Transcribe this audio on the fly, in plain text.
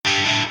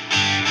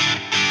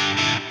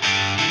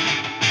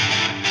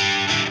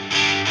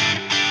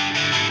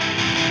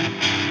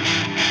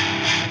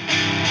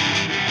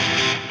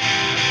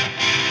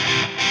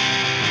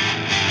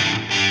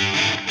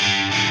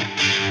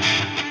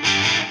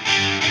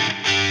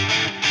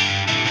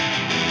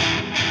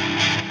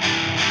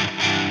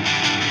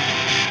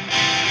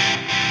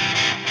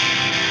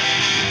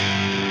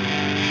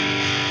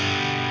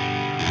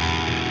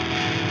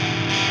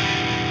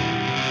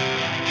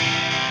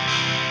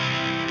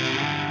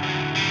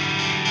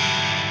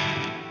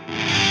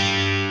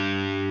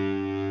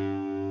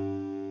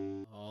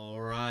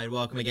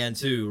welcome again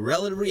to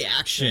Relative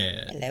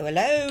Reaction. Hello,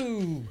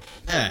 hello.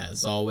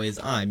 As always,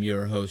 I'm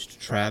your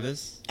host,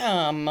 Travis.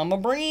 Mama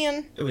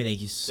Brian. And we thank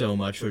you so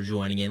much for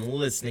joining in,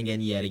 listening in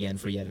yet again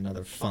for yet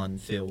another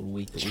fun-filled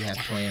week that we have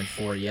planned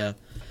for you.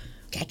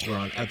 We're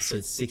on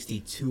episode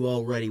 62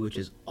 already, which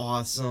is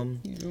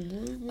awesome.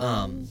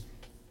 I'm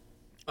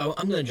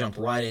going to jump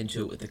right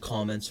into it with the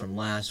comments from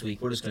last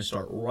week. We're just going to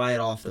start right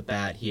off the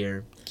bat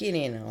here. Get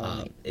in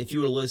on it. If you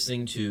were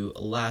listening to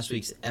last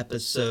week's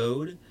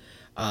episode,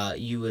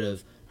 you would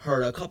have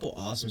heard a couple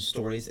awesome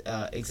stories.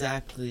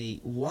 Exactly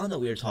one that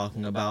we were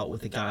talking about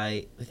with a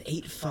guy with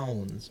 8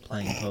 phones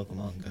playing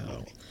Pokemon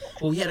Go.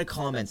 Well, we had a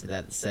comment to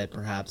that said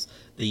perhaps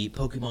the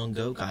Pokemon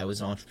Go guy was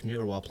an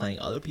entrepreneur while playing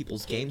other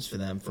people's games for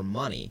them for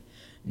money.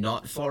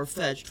 Not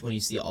far-fetched when you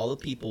see all the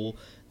people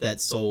that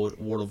sold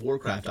World of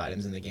Warcraft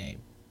items in the game.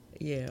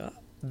 Yeah,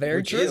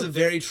 very Which true. is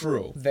very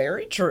true.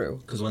 Very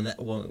true. Because when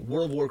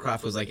World of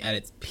Warcraft was like at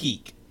its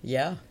peak,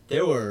 Yeah.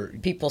 there were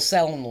People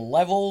selling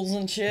levels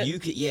and shit.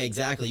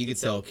 exactly. You could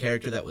sell a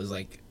character that was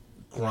like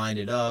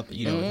grinded up,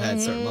 had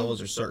certain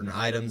levels or certain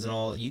items and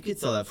all. You could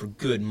sell that for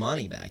good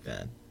money back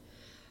then.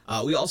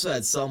 We also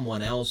had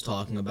someone else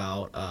talking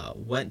about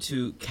went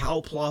to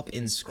Cowplop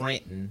in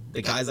Scranton.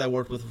 The guys I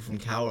worked with were from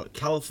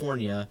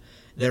California.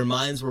 Their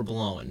minds were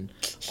blown.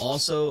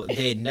 Also,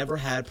 they had never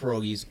had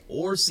pierogies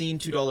or seen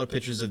 $2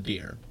 pitchers of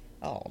beer.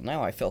 Oh,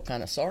 now I feel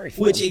kind of sorry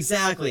for Which them.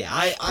 exactly,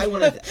 I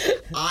want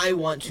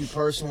to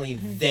personally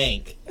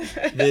thank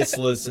this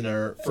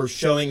listener for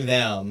showing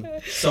them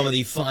some of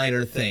the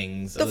finer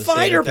things The of the state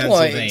finer of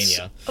points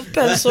Pennsylvania. of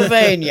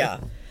Pennsylvania.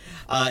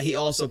 He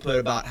also put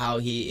about how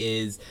he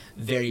is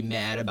very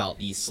mad about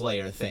the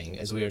Slayer thing,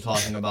 as we were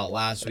talking about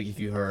last week, if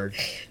you heard,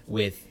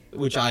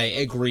 which I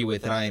agree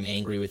with, and I am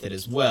angry with it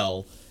as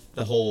well,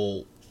 the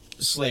whole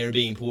Slayer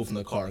being pulled from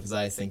the car, because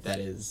I think that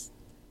is...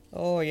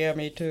 Oh, yeah,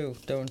 me too.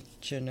 Don't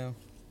you know?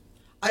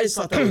 I just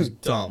thought that was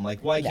dumb.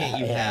 Like, why can't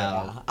you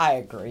have... Yeah, I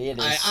agree. It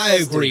is I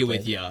agree stupid.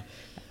 with you.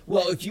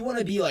 Well, if you want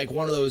to be like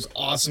one of those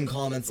awesome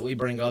comments that we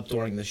bring up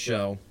during the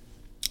show,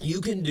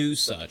 you can do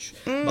such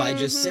by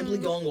just simply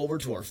going over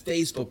to our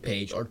Facebook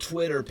page, our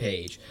Twitter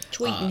page.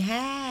 Tweeting,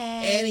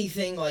 hi.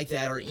 Anything like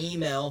that, or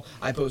email.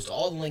 I post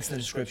all the links in the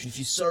description. If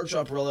you search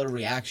up Relative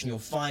Reaction, you'll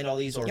find all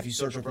these, or if you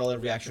search up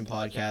Relative Reaction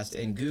Podcast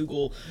in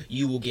Google,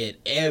 you will get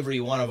every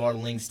one of our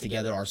links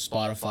together, our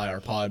Spotify, our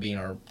Podbean,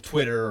 our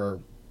Twitter, or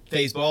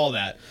Facebook, all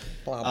that.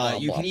 Blah, blah,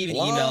 You blah, can even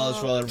blah. email us,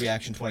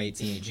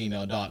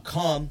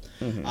 relativereaction2018@gmail.com.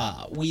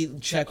 We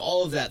check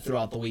all of that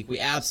throughout the week. We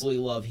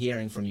absolutely love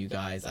hearing from you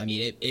guys. I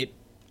mean, it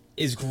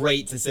is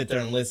great to sit there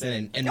and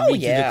listen and read through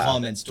the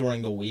comments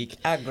during the week.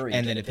 Agreed.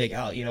 And then to pick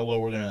out, what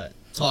we're going to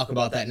talk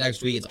about that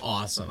next week. It's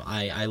awesome.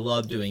 I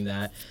love doing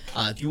that.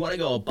 If you want to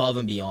go above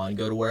and beyond,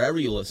 go to wherever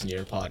you listen to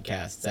your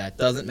podcasts at.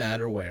 Doesn't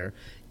matter where.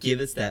 Give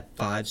us that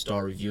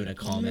 5-star review and a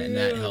comment, and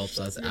that helps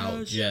us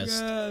out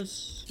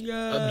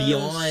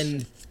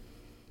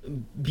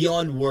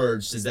beyond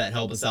words. Does that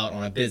help us out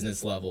on a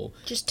business level?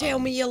 Just tell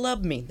me you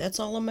love me. That's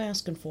all I'm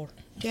asking for.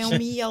 Tell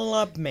me you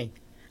love me.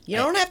 You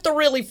don't have to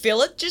really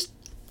feel it. Just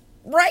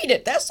write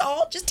it. That's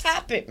all. Just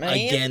tap it, man.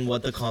 Again,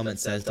 what the comment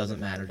says doesn't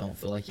matter. Don't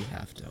feel like you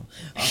have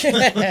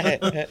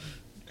to.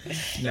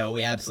 No,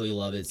 we absolutely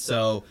love it.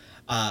 So,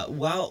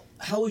 how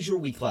was your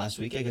week last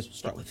week? I guess we'll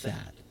start with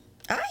that.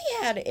 I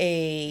had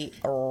a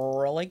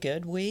really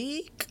good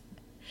week.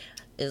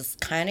 It's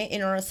kind of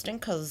interesting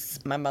because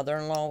my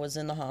mother-in-law was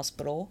in the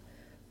hospital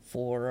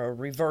for a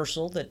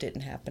reversal that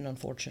didn't happen,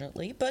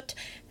 unfortunately. But,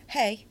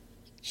 hey,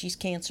 she's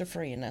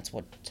cancer-free, and that's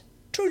what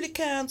truly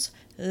counts.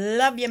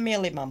 Love you,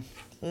 Millie, Mom.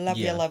 Love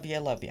you, love you,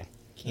 love you.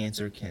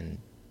 Cancer can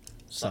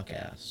suck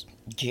ass.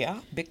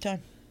 Yeah, big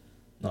time.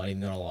 Not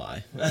even gonna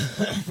lie.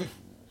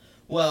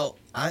 Well,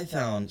 I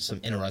found some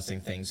interesting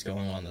things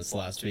going on this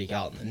last week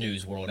out in the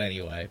news world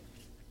anyway.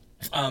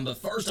 But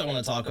first I want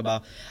to talk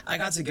about, I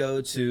got to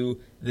go to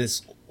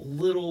this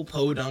little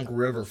Podunk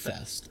River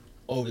Fest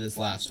over this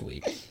last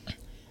week.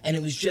 And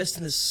it was just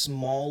in this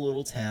small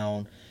little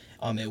town.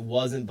 It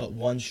wasn't but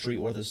one street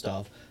worth of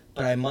stuff.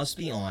 But I must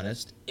be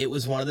honest, it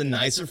was one of the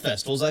nicer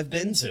festivals I've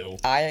been to.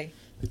 I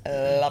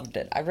loved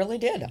it. I really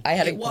did. I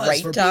had a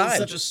great for time. being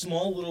such a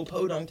small little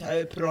Podunk,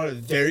 I put on a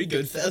very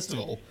good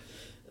festival.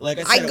 Like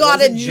I said, I got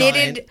a it wasn't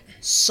knitted giant.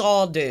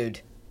 saw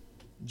dude.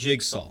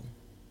 Jigsaw.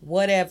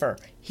 Whatever.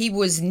 He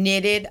was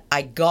knitted.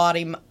 I got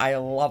him. I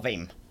love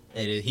him.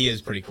 He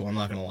is pretty cool, I'm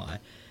not gonna lie.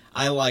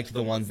 I liked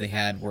the ones they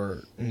had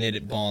were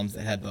knitted bombs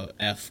that had the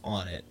F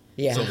on it.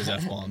 Yeah. So it was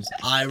F bombs.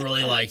 I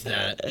really liked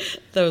that.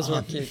 Those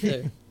were cute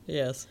too.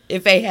 Yes.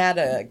 If they had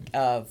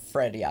a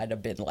Freddy, I'd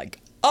have been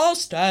like, oh,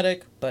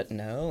 static. But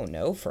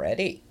no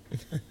Freddy.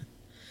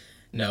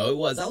 No, it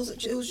was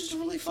just a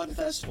really fun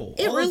festival.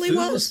 It All really the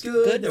food was.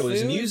 good. Good There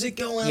was food. music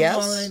going Yes.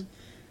 on.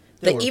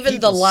 There were Even the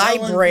people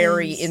selling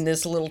library things. in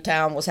this little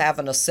town was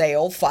having a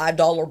sale.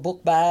 $5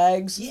 book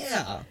bags.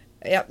 Yeah.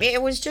 Yeah,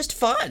 it was just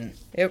fun.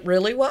 It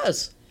really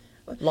was.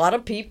 A lot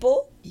of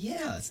people.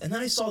 Yes, and then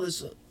I saw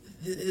this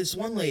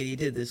one lady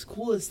did this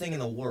coolest thing in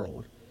the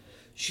world.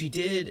 She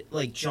did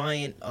like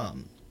giant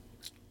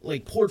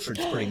like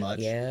portraits pretty much.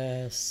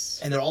 Yes.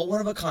 And they're all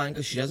one of a kind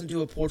because she doesn't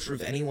do a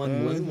portrait of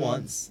anyone more than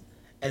once.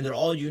 And they're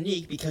all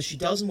unique because she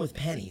does them with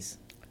pennies.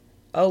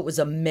 Oh, it was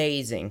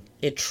amazing.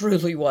 It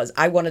truly was.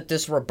 I wanted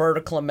this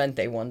Roberta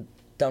Clemente one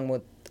done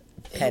with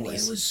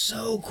pennies. It was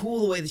so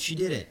cool the way that she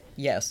did it.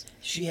 Yes.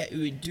 She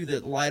would do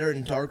the lighter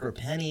and darker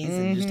pennies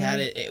and just had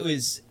it. It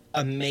was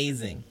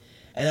amazing.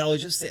 And I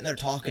was just sitting there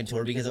talking to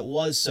her because it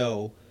was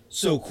so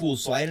cool.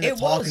 So I ended up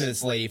talking to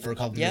this lady for a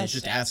couple minutes,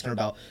 just asking her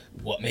about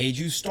what made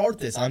you start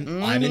this. I'm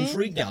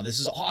intrigued now. This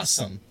is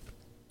awesome.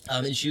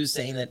 And she was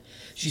saying that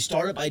she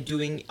started by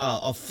doing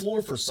a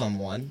floor for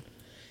someone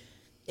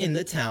in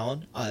the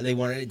town. They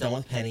wanted it done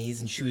with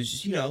pennies, and she was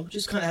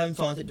just kind of having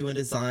fun with it, doing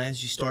designs.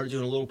 She started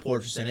doing a little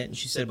portraits in it, and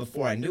she said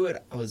before I knew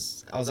it, I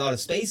was out of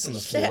space on the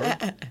floor,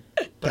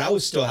 but I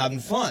was still having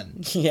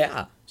fun.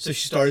 Yeah. So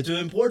she started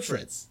doing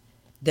portraits.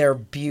 They're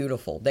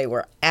beautiful. They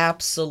were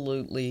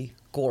absolutely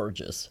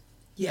gorgeous.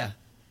 Yeah.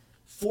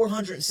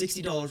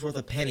 $460 worth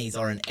of pennies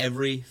are in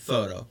every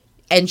photo.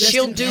 And Just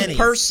she'll in do pennies.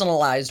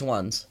 personalized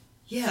ones.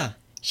 Yeah.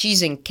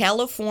 She's in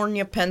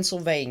California,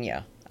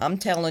 Pennsylvania. I'm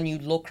telling you,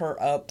 look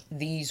her up.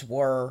 These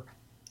were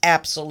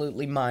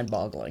absolutely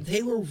mind-boggling.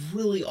 They were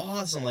really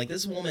awesome. Like,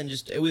 this woman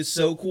it was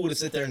so cool to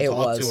sit there and It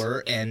talk was. to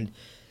her and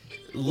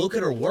look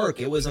at her work.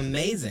 It was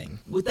amazing.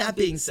 With that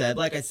being said,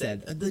 like I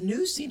said, the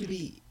news seemed to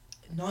be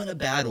not in a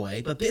bad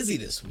way, but busy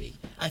this week.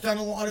 I found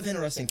a lot of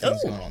interesting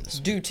things going on this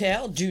week.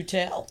 Do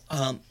tell.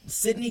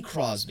 Sidney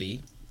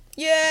Crosby,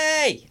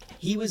 Yay!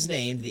 he was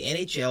named the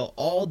NHL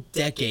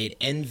All-Decade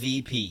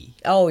MVP.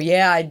 Oh,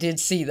 yeah, I did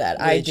see that.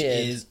 I Which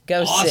did. is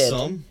Go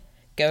awesome. Sid.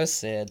 Go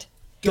Sid.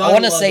 God I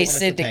want to love it say when it's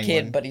Sid the the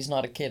Penguin. kid, but he's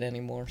not a kid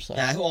anymore. So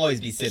Yeah, he'll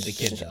always be Sid the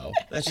Kid, though.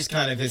 That's just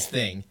kind of his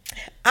thing.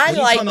 I When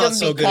you like come him out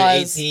so good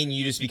because at 18,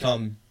 you just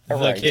become the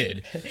Right.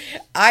 kid.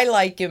 I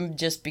like him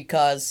just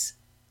because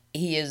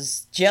he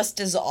is just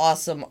as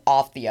awesome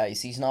off the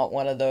ice. He's not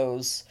one of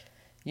those,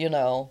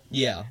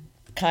 Yeah.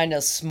 kind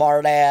of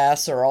smart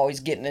ass or always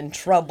getting in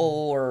trouble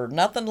or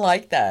nothing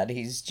like that.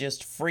 He's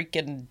just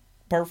freaking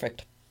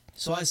perfect.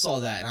 So I saw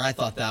that, and I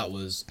thought that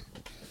was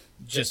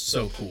just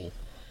so cool.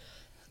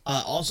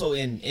 Also,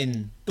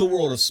 in the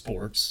world of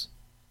sports,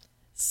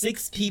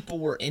 6 people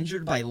were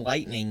injured by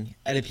lightning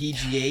at a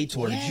PGA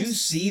tour. Did you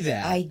see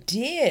that? I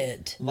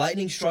did.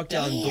 Lightning struck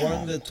down Damn.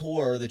 during the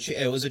tour.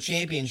 It was a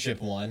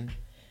championship one,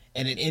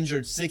 and it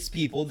injured 6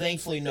 people.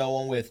 Thankfully, no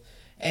one with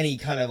any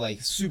kind of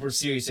like super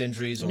serious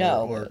injuries or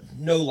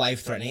no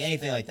life-threatening,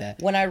 anything like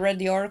that. When I read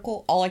the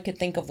article, all I could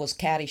think of was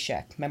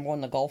Caddyshack. Remember when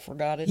the golfer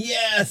got it?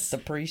 Yes! The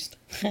priest?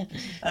 I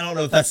don't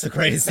know if that's the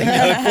greatest thing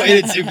to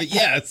equate it to, but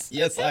yes,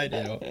 I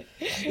do.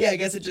 Yeah, I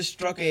guess it just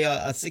struck a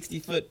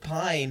 60-foot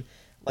pine,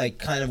 like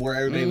kind of where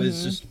everybody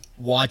was just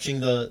watching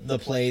the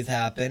plays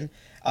happen.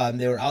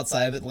 They were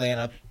outside of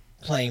Atlanta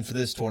playing for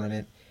this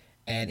tournament,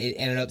 and it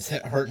ended up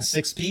hurting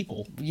 6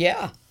 people.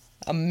 Yeah.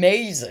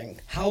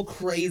 Amazing. How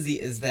crazy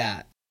is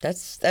that?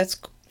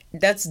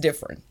 That's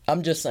different.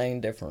 I'm just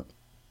saying different.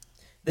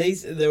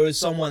 There was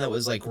someone that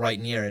was like right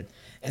near it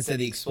and said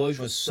the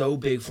explosion was so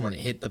big from when it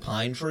hit the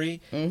pine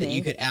tree that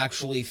you could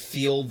actually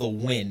feel the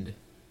wind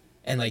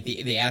and like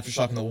the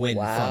aftershock and the wind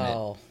from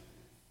Wow.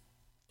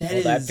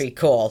 it. That'd be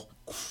cool.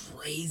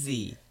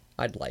 Crazy.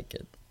 I'd like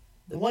it.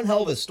 One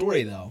hell of a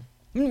story though.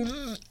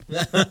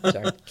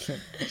 Sorry.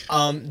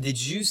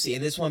 Did you see?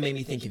 And this one made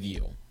me think of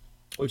you,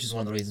 which is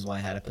one of the reasons why I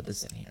had to put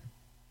this in here.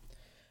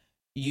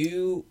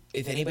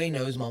 If anybody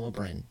knows Mama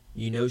Bryn,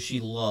 you know she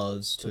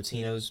loves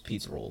Totino's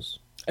pizza rolls.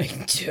 I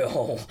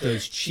do.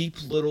 Those cheap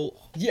little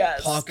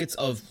Yes. pockets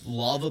of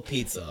lava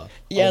pizza.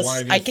 Yes, are one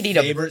of your I could eat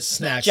favorite a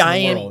snacks in the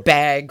giant world.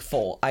 bag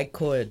full. I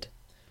could.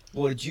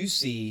 Well, did you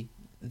see?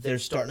 They're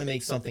starting to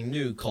make something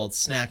new called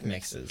snack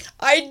mixes.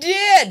 I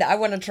did. I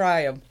want to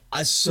try them.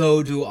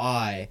 So do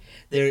I.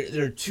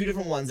 There are 2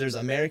 different ones. There's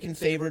American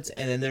favorites,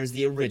 and then there's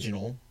the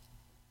original.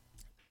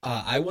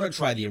 I want to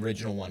try the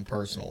original one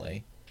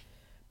personally,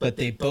 but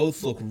they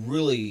both look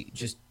really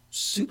just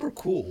super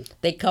cool.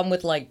 They come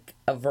with like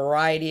a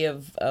variety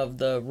of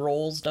the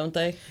rolls, don't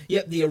they?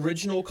 Yep, the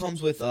original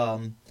comes with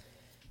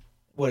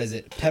what is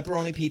it?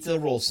 Pepperoni pizza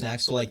roll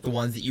snacks, so like the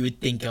ones that you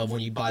would think of when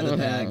you buy the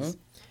bags.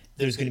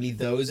 There's going to be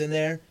those in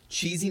there,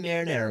 cheesy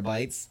marinara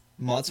bites,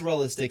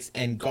 mozzarella sticks,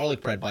 and garlic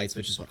bread bites,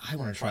 which is what I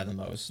want to try the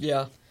most.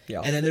 Yeah.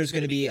 Yeah. And then there's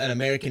going to be an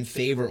American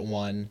favorite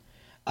one,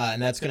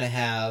 and that's going to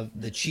have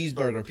the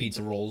cheeseburger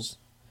pizza rolls,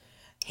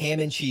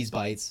 ham and cheese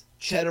bites,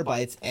 cheddar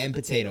bites, and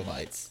potato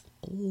bites.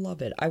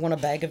 Love it. I want a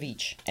bag of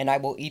each, and I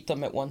will eat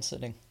them at one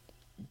sitting.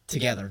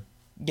 Together.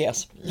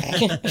 Yes.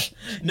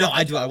 No,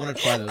 I do. I want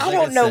to try those. I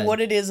don't know what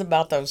it is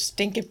about those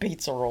stinking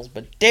pizza rolls,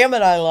 but damn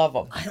it, I love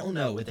them. I don't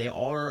know, but they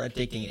are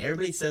addicting.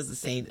 Everybody says the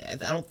same. I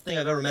don't think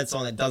I've ever met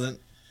someone that doesn't.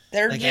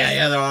 They're Like, just,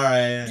 yeah, they're all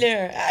right.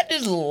 yeah, I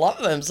just love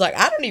them. It's like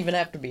I don't even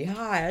have to be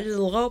high. I just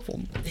love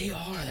them. They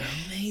are. They're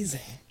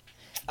amazing.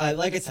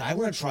 Like I said, I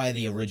want to try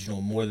the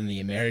original more than the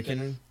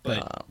American,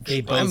 but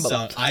they both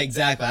sound.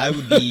 Exactly. I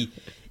would be,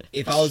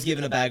 if I was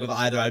given a bag of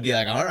either, I'd be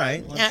like, all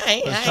right,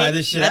 let's try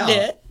this shit out.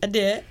 I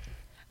did.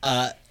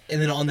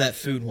 And then on that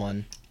food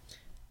one,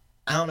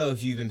 I don't know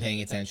if you've been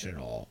paying attention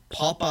at all.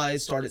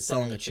 Popeyes started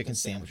selling a chicken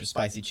sandwich, a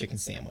spicy chicken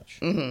sandwich.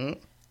 Mm-hmm.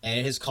 And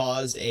it has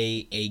caused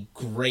a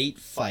great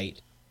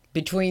fight.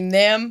 Between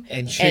them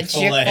And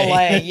Chick-fil-A.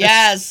 Chick-fil-A.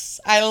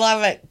 Yes, I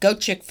love it. Go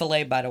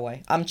Chick-fil-A, by the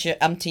way. I'm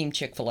team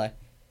Chick-fil-A.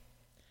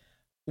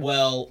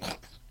 Well,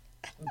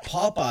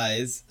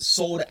 Popeyes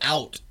sold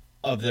out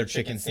of their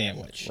chicken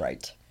sandwich.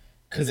 Right.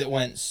 Because it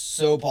went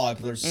so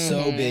popular,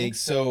 so big,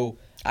 so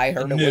I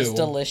heard new. it was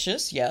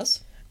delicious,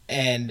 yes.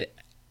 And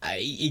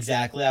I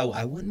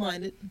wouldn't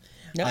mind it.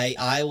 Nope.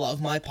 I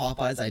love my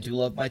Popeyes. I do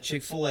love my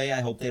Chick-fil-A.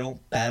 I hope they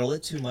don't battle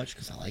it too much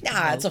because I like them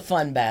both. It's a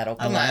fun battle.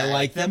 Come I on.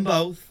 like them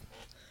both.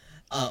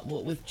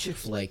 Well, with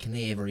Chick-fil-A, can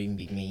they ever even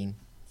be mean?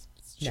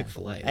 It's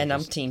Chick-fil-A. And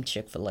I'm team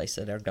Chick-fil-A,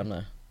 so they're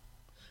gonna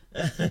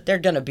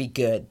be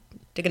good.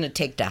 They're gonna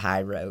take the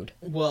high road.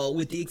 Well,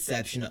 with the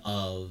exception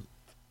of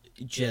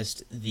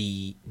just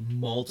the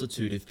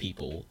multitude of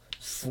people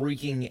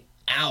freaking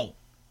out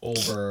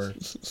over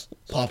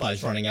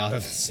Popeyes running out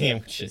of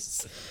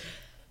sandwiches.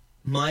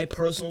 My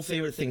personal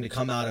favorite thing to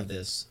come out of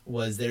this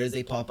was there is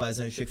a Popeyes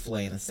and a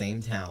Chick-fil-A in the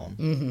same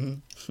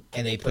town,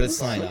 and they put a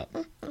sign up.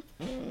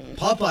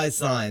 Popeyes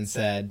sign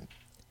said,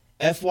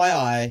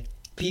 FYI,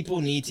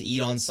 people need to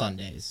eat on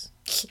Sundays.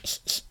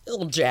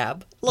 Little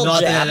jab.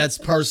 Not that that's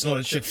personal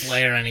to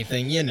Chick-fil-A or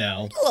anything, you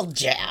know. Little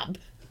jab.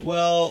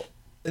 Well,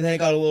 then it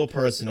got a little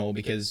personal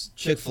because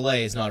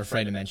Chick-fil-A is not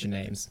afraid to mention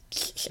names.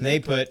 And they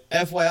put,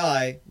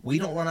 FYI, we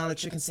don't run out of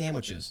chicken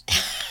sandwiches.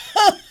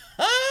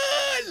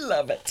 I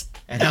love it.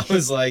 And I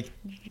was like,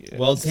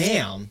 well,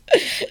 damn.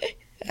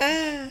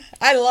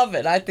 I love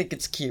it. I think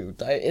it's cute.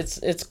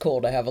 It's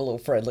cool to have a little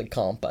friendly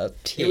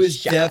competition. It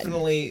was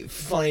definitely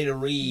funny to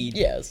read.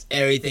 Yes.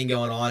 Everything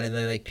going on. And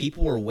then, like,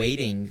 people were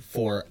waiting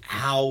for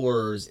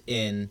hours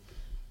in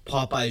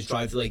Popeye's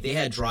drive-thru. Like, they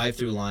had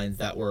drive-thru lines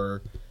that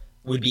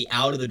would be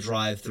out of the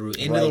drive-thru,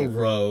 into the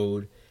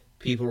road.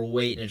 People were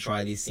waiting to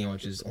try these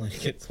sandwiches, only to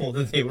get told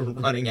that they were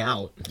running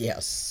out.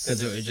 Yes.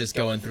 Because it was just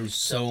going through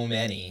so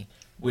many,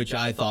 which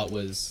I thought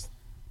was...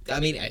 I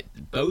mean, it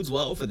bodes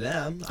well for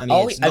them. I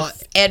mean, it's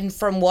not... And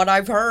from what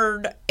I've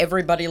heard,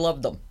 everybody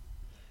loved them.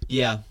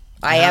 Yeah.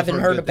 I haven't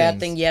heard a good bad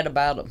things. thing yet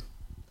about them.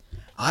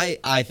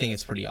 I think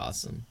it's pretty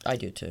awesome. I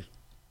do too.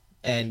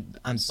 And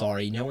I'm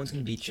sorry, no one's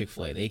going to beat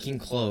Chick-fil-A. They can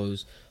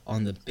close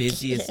on the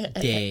busiest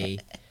day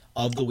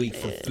of the week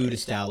for food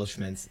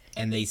establishments,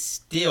 and they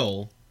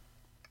still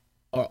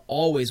are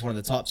always one of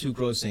the top 2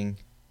 grossing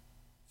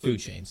food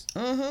chains.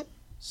 Mm-hmm.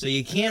 So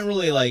you can't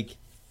really, like...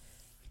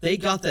 They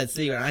got that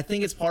secret, and I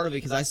think it's part of it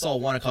because I saw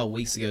one a couple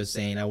weeks ago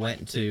saying I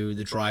went to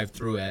the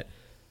drive-thru at,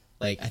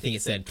 like, I think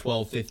it said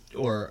 12:50,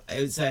 or it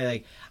would say,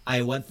 like,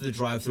 I went to the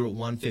drive-thru at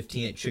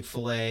 1:15 at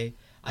Chick-fil-A,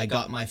 I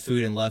got my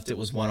food and left, it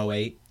was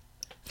 1:08.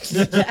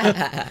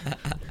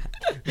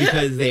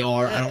 Because they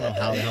are, I don't know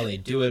how the hell they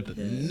do it, but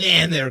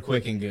man, they're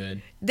quick and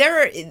good.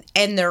 They're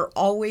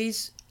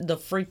always the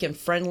freaking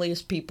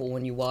friendliest people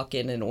when you walk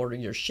in and order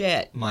your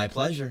shit. My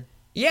pleasure.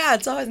 Yeah,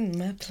 it's always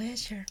my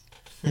pleasure.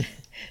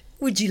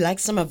 Would you like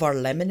some of our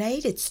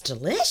lemonade? It's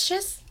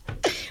delicious.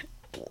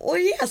 Well,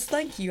 yes,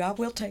 thank you. I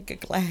will take a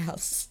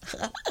glass.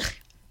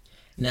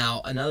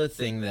 Now, another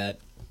thing that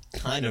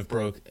kind of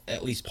broke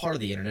at least part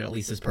of the internet, at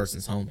least this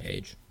person's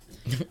homepage,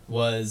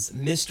 was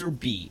Mr.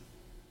 B.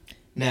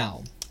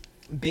 Now,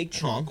 Big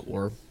Chunk,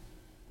 or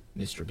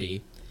Mr.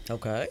 B,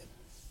 Okay.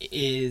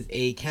 is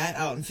a cat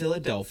out in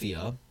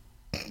Philadelphia.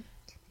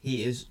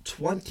 He is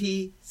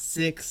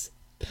 26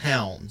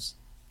 pounds.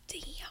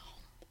 Damn.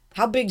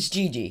 How big's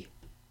Gigi?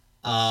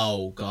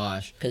 Oh,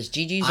 gosh. Because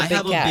Gigi's a I big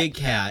have cat. a big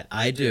cat.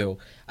 I do.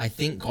 I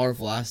think, Garth,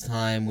 last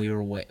time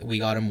we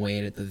got him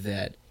weighed at the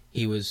vet,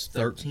 he was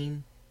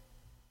 13.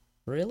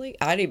 Really?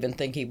 I didn't even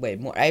think he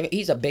weighed more.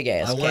 He's a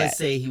big-ass I cat. want to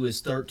say he was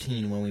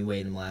 13 when we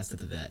weighed him last at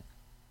the vet.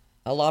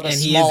 A lot of And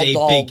he small is a big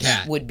dogs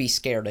cat. would be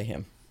scared of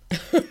him.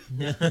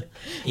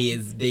 He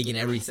is big in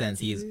every sense.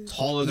 He is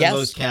taller than Yes.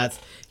 most cats.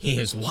 He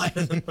is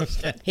wider than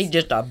most cats. He's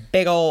just a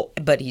big old...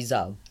 But he's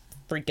a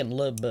freaking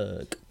love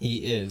bug. He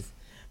is.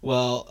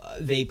 Well,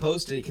 they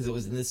posted it because it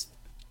was in this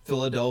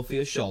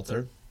Philadelphia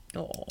shelter.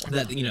 Oh.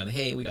 That, you know,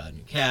 hey, we got a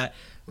new cat.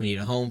 We need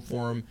a home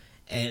for him.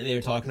 And they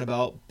were talking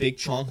about Big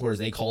Chunk, or as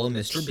they call him,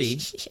 Mr.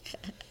 B.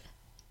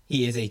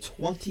 He is a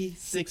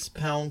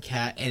 26-pound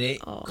cat, and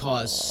it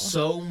caused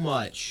so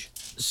much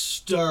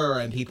stir,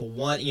 and people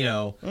want, you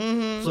know,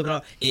 flipping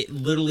out. It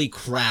literally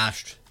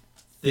crashed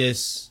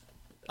this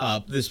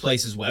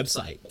place's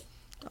website.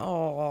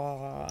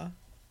 Aw.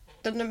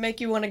 Doesn't it make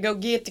you want to go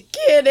get the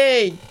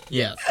kitty?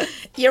 Yes.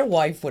 Your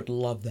wife would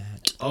love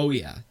that. Oh,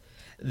 yeah.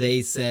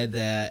 They said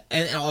that,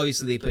 and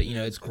obviously they put, you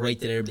know, it's great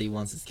that everybody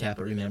wants this cat,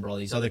 but remember all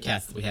these other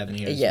cats that we have in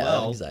here as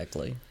well. Yeah,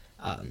 exactly.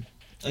 And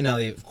now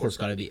they, of course,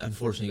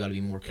 unfortunately, got to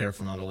be more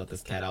careful not to let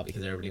this cat out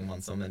because everybody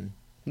wants him, and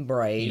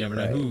Right. you never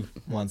know right. who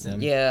wants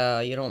him.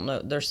 Yeah, you don't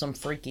know. There's some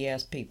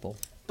freaky-ass people.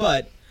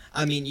 But,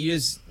 I mean,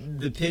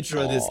 the picture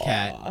of this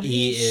cat,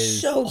 he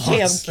is so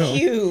damn awesome,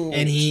 cute.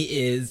 and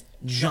he is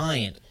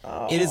giant.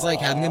 It is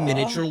like having a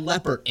miniature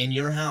leopard in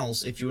your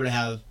house if you were to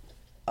have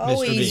Oh,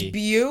 Mr. he's B.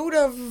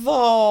 beautiful.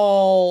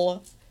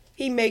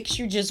 He makes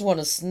you just want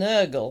to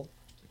snuggle.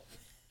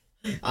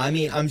 I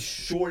mean, I'm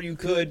sure you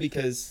could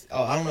because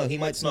I don't know. He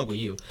might snuggle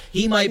you.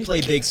 He might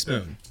play Big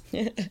Spoon.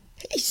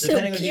 He's so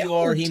Depending on who cute. you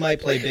are, he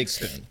might play Big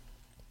Spoon.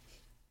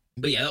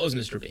 But yeah, that was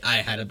Mr. B. I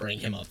had to bring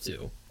him up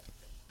too.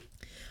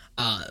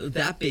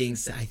 That being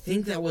said, I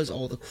think that was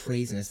all the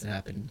craziness that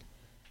happened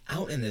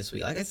out in this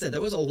week. Like I said,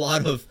 there was a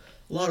lot of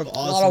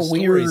awesome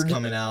stories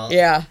coming out.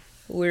 Yeah,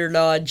 weird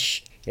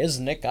Dodge. Is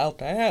Nick out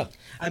there?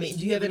 I mean,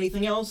 do you have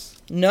anything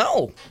else?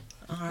 No.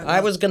 All right,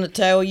 I was going to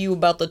tell you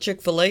about the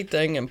Chick-fil-A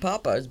thing and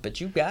Popeyes, but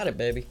you got it,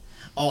 baby.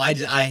 Oh,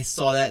 I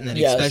saw that, and then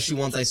Yes. especially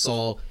once I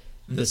saw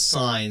the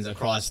signs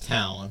across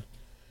town,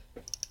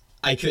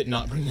 I could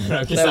not bring that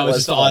up because That that was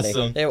was just funny.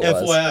 awesome. It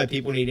was. FYI,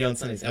 people need you on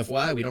Sundays.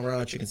 FYI, we don't run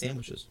out of chicken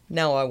sandwiches.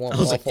 Now I want I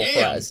was like, waffle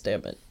damn. fries,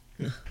 damn it.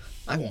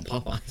 I want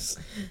Popeyes.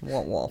 I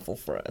want waffle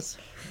fries.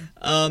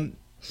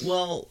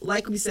 Well,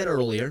 like we said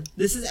earlier,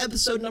 this is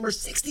episode number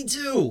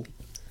 62.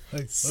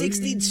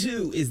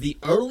 62 is the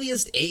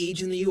earliest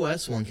age in the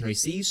U.S. one can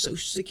receive Social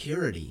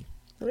Security.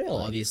 Really?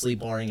 Obviously,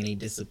 barring any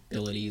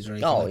disabilities or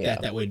anything Oh, like yeah.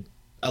 that would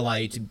allow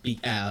you to be,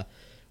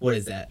 what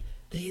is that?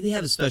 They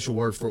have a special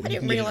word for it I when you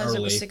didn't can get realize it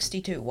early. was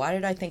 62. Why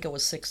did I think it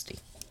was 60?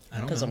 I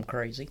don't Because know. I'm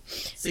crazy.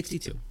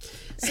 62.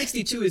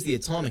 62 is the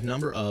atomic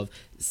number of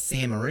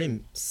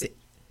samarium.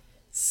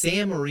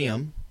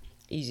 Samarium.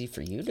 Easy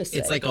for you to say.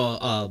 It's like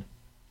a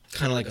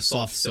kind of like a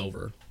soft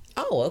silver.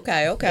 Oh,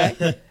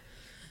 okay.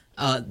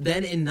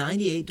 Then in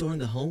 98, during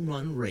the home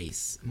run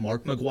race,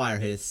 Mark McGwire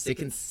hit his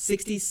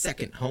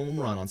 62nd home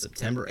run on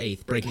September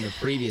 8th, breaking the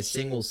previous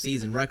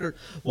single-season record,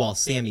 while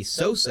Sammy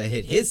Sosa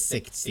hit his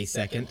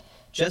 62nd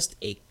just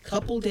a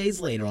couple days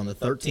later on the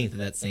 13th of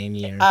that same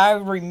year. I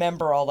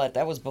remember all that.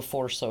 That was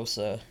before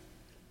Sosa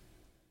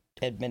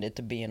admitted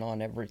to being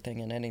on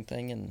everything and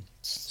anything, and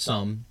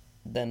Some.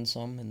 then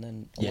some, and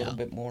then a Yeah. little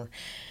bit more.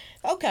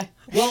 Okay.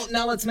 Well,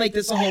 now let's make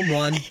this a home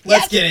run.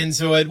 Let's get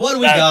into it. What do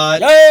we got?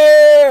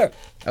 Yeah!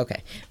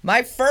 Okay.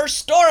 My first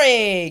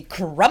story,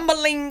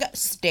 crumbling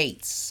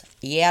states.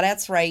 Yeah,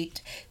 that's right.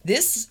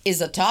 This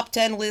is a top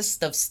 10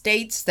 list of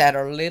states that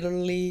are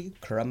literally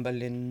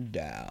crumbling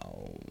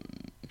down.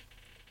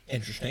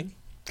 Interesting.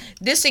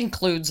 This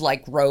includes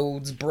like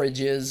roads,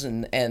 bridges,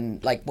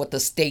 and like what the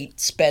state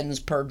spends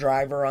per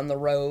driver on the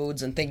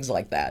roads and things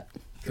like that.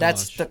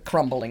 That's Gosh. the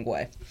crumbling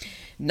way.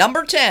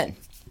 Number 10,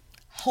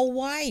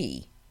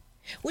 Hawaii,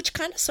 which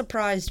kind of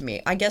surprised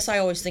me. I guess I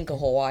always think of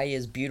Hawaii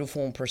as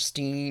beautiful and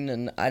pristine,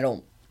 and I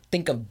don't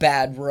think of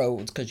bad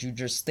roads because you're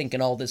just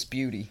thinking all this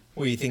beauty.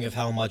 What do you think of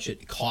how much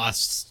it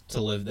costs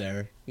to live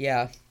there?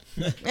 Yeah.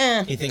 You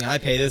think I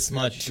pay this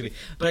much? It should be.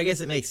 But I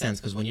guess it makes sense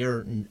because when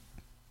you're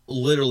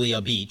literally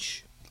a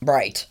beach,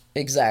 Right.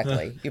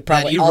 Exactly. You that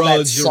probably all that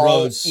erodes your salt.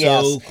 roads so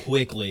Yes.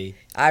 quickly.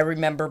 I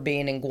remember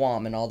being in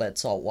Guam and all that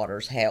salt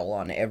water's hell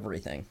on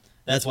everything.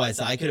 That's why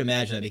I could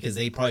imagine that because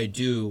they probably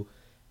do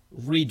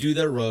redo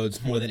their roads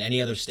more than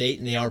any other state,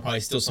 and they are probably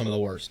still some of the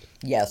worst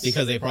Yes.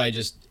 because they probably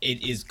just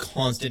it is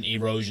constant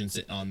erosion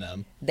sitting on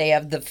them. They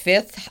have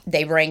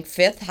they rank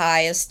fifth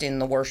highest in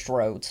the worst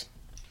roads.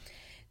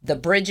 The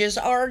bridges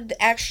are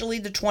actually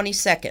the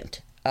 22nd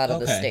out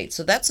of the Okay. state.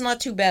 So that's not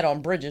too bad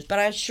on bridges, but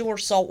I'm sure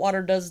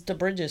saltwater does it to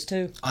bridges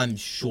too. I'm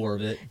sure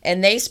of it.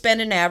 And they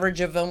spend an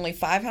average of only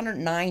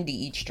 $590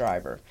 each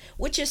driver,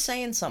 which is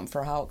saying something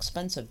for how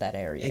expensive that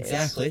area is.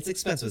 Exactly, it's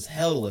expensive as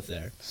hell to live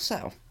there.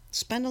 So,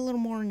 spend a little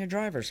more on your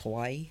drivers,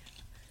 Hawaii.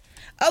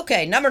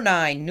 Okay, number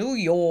 9, New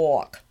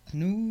York.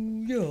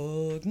 New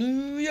York,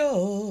 New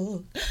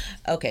York.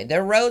 Okay,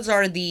 their roads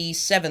are the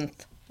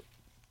 7th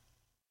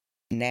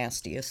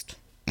nastiest.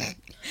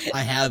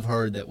 I have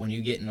heard that when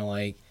you get into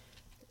like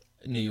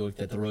New York,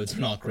 that the roads are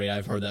not great.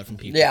 I've heard that from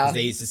people. Yeah. 'Cause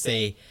they used to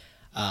say,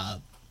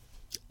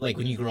 like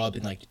when you grow up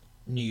in like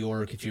New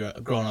York, if you're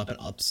growing up in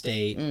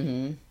upstate,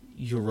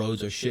 your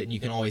roads are shit, and you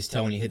can always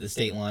tell when you hit the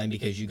state line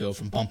because you go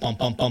from bump, bump,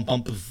 bump, bump,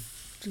 bump.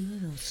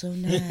 Oh, so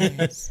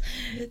nice.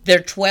 They're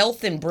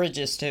 12th in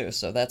bridges too,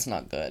 so that's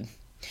not good.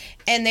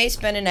 And they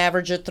spend an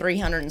average of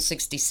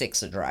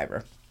 $366 a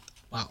driver.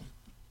 Wow.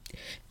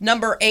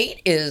 Number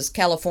 8 is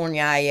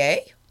California IA.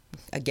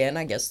 Again,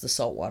 I guess the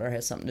salt water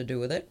has something to do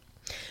with it.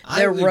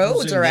 Their I would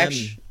roads presume are them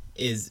actu-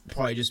 is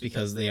probably just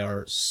because they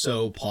are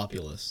so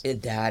populous.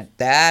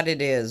 That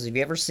it is. Have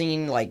you ever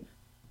seen like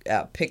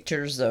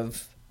pictures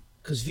of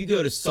Because if you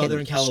go to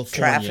Southern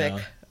California, traffic?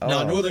 no,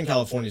 Oh. Northern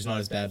California is not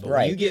as bad, but when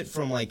Right. you get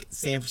from like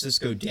San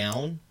Francisco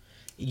down,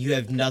 you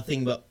have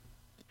nothing but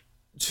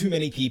too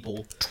many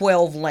people.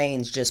 12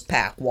 lanes just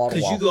packed wall to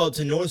Because wall? you go up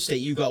to North State,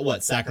 you got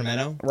what,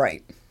 Sacramento?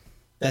 Right.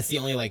 That's the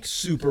only like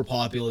super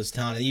populous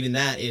town, and even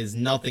that is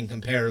nothing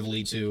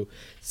comparatively to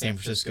San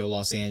Francisco,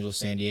 Los Angeles,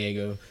 San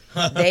Diego.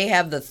 They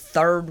have the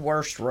 3rd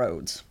worst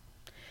roads.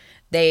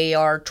 They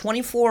are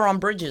 24 on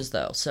bridges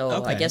though, so I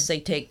Okay. guess they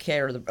take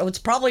care of the. Oh, it's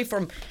probably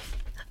from.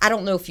 I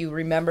don't know if you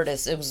remember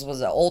this. It was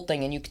an old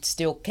thing, and you could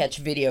still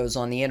catch videos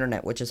on the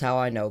internet, which is how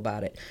I know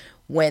about it.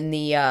 When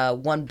the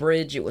one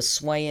bridge it was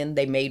swaying,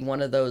 they made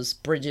one of those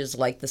bridges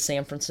like the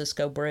San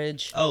Francisco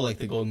Bridge. Oh, like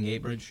the Golden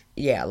Gate Bridge.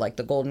 Yeah, like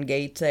the Golden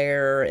Gate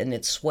there, and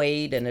it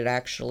swayed, and it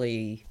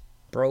actually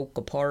broke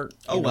apart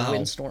Oh, in wow. a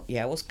windstorm.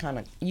 Yeah, it was kind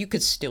of, you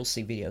could still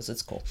see videos.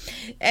 It's cool.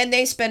 And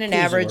they spend an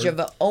Cool's a average word.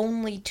 of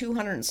only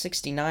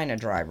 $269 a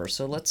driver.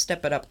 So let's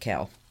step it up,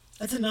 Cal.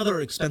 That's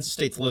another expensive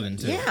state to live in,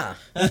 too. Yeah.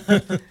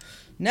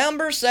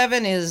 Number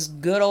 7 is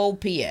good old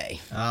PA.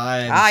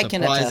 I'm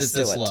can surprised attest it's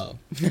this to it.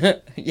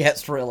 low.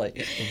 Yes, really.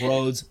 The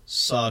roads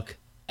suck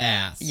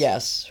ass.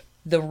 Yes.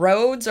 The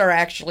roads are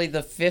actually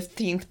the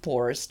 15th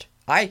poorest.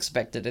 I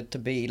expected it to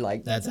be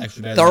like That's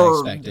actually better than I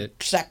third, expected.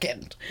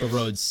 second. The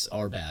roads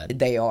are bad.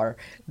 They are.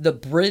 The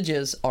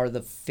bridges are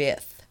the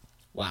 5th.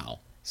 Wow.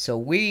 So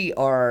we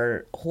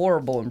are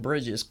horrible in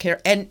bridges.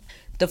 And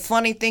the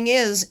funny thing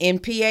is, in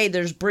PA,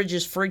 there's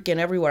bridges freaking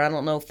everywhere. I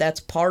don't know if that's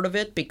part of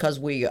it because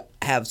we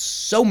have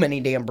so many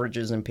damn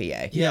bridges in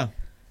PA. Yeah.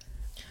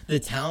 The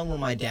town where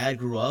my dad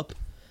grew up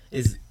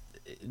is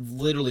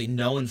literally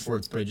known for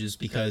its bridges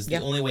because the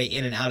Yeah. only way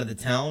in and out of the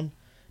town,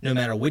 no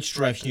matter which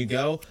direction you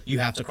go, you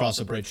have to cross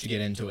a bridge to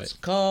get into it.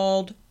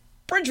 Called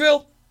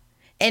Bridgeville.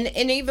 And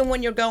even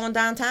when you're going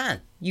downtown,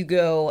 you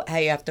go,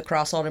 hey, you have to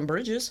cross all them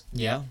bridges.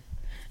 Yeah.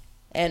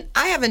 And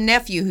I have a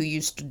nephew who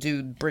used to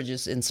do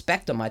bridges,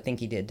 inspect them. I think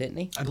he did, didn't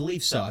he? I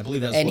believe so. I believe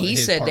that's And what he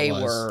his said part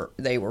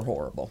they was. were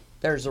horrible.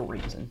 There's a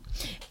reason.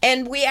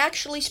 And we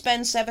actually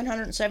spend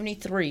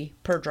 $773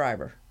 per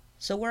driver.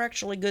 So we're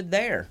actually good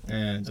there.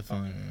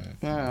 Define.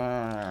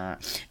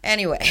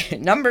 Anyway,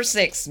 number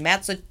 6,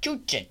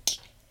 Massachusetts.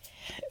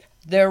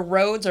 Their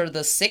roads are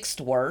the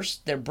 6th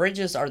worst. Their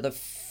bridges are the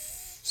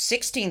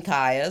 16th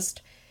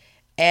highest.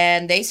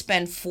 And they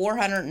spend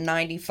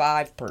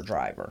 $495 per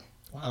driver.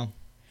 Wow.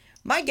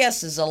 My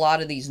guess is a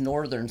lot of these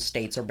northern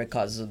states are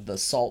because of the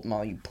salt and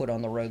all you put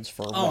on the roads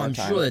for Oh, I'm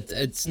wintertime. sure that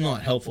it's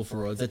not helpful for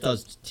roads. It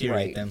does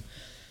deteriorate Right. them.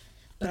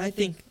 But I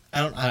think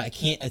I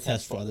can't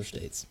attest for other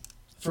states.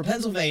 For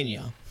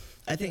Pennsylvania,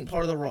 I think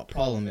part of the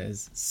problem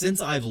is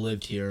since I've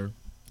lived here,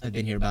 I've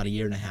been here about a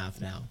year and a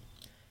half now.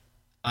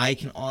 I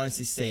can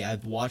honestly say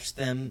I've watched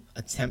them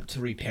attempt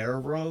to repair a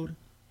road,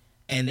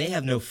 and they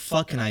have no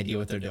fucking idea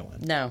what they're doing.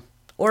 No.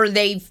 Or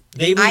They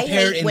I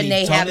repair hate in when the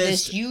they have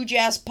this dumbest- huge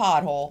ass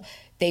pothole.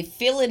 They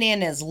fill it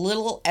in as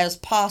little as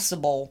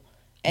possible,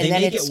 and They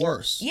then make it's it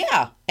worse.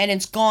 Yeah, and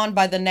it's gone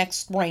by the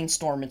next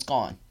rainstorm. It's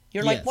gone.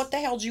 You're like, Yes. what the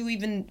hell did you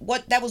even?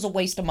 What? That was a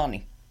waste of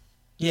money.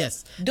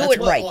 Yes. Do That's it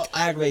what right.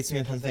 aggravates me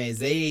in Pennsylvania is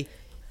they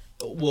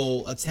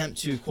will attempt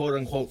to quote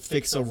unquote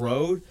fix a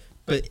road,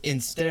 but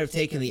instead of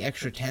taking the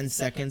extra 10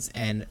 seconds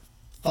and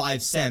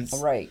 5 cents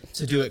Right.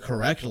 to do it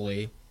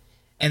correctly,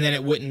 and then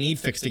it wouldn't need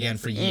fixed again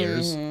for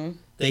years,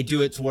 they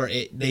do it to where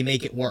they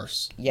make it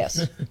worse.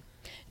 Yes.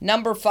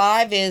 Number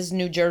 5 is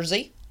New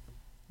Jersey,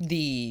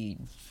 the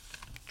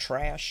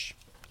trash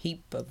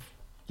heap of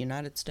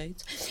United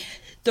States.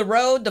 The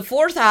road, the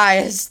 4th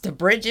highest, the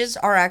bridges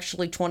are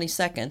actually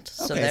 22nd,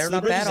 so Okay, they're the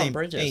not bad on ain't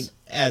bridges.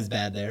 as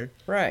bad there.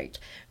 Right.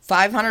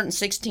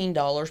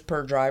 $516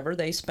 per driver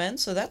they spend,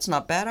 so that's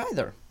not bad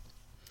either.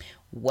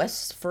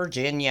 West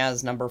Virginia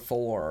is number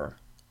 4.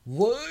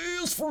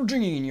 West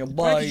Virginia,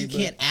 Why? 'Cause baby. you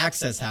can't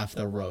access half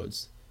the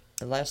roads.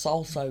 That's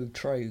also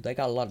true. They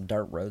got a lot of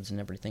dirt roads and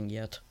everything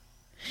yet.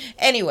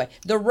 Anyway,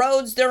 the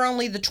roads, they're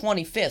only the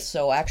 25th,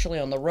 so actually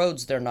on the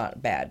roads, they're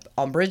not bad.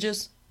 On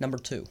bridges, number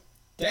 2.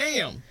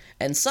 Damn.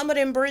 And some of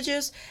them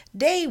bridges,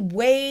 they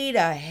way to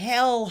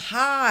hell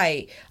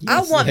high. I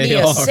Yes, want me they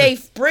a are.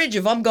 safe bridge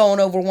if I'm going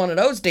over one of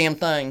those damn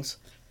things.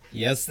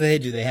 Yes, they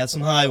do. They have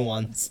some high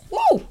ones.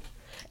 Woo!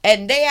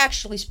 And they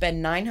actually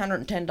spend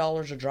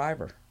 $910 a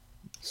driver.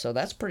 So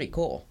that's pretty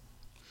cool.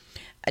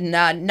 And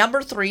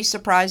number 3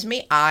 surprised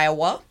me,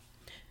 Iowa.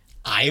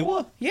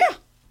 Iowa? Yeah.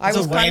 I That's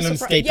was a kinda random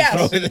surprised. state to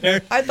Yes, throw in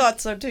there. I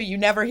thought so too. You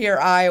never hear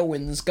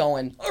Iowans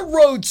going, "Our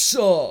roads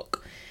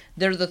suck."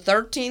 They're the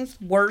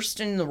 13th worst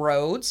in the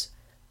roads,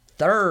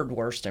 3rd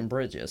worst in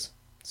bridges.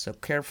 So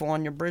careful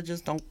on your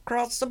bridges. Don't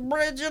cross the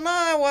bridge in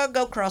Iowa.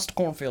 Go cross the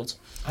cornfields.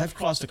 I've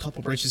crossed a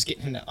couple bridges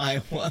getting into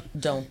Iowa.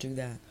 Don't do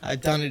that.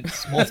 I've done it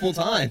multiple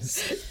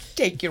times.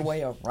 Take your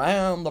way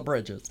around the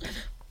bridges.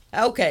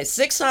 Okay,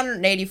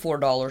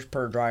 $684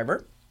 per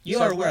driver. You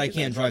are aware I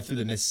can't drive through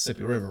the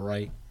Mississippi River,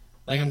 right?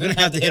 Like, I'm going to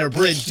have to hit a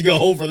bridge to go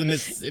over the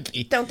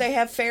Mississippi. Don't they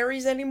have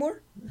ferries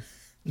anymore?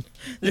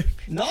 They're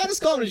not as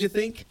common as you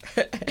think.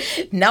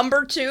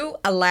 Number 2,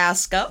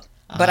 Alaska.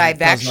 But That I've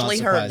does not actually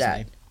heard surprise that.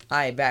 me.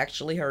 I've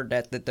actually heard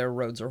that their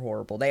roads are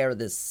horrible. They are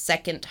the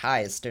 2nd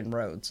highest in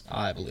roads.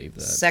 I believe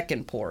that.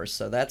 2nd poorest,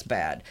 so that's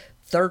bad.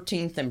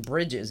 13th in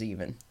bridges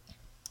even.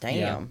 Damn.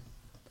 Yeah.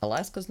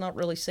 Alaska's not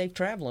really safe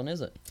traveling,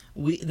 is it?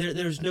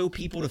 There's no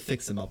people to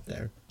fix them up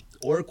there.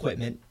 Or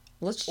equipment.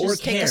 Let's Or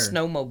just take a care.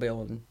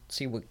 snowmobile and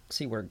see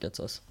where it gets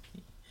us.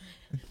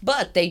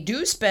 But they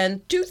do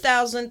spend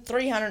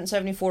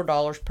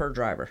 $2,374 per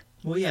driver.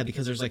 Well, yeah,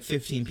 because there's like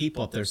 15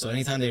 people up there, so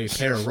anytime they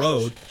repair a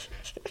road,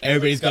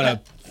 everybody's got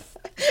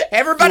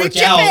Everybody Fork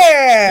chip out.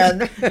 in!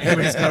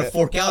 to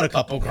fork out a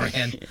couple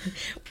grand.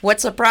 What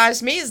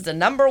surprised me is the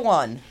number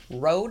 1,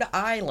 Rhode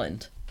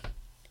Island.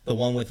 The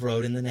one with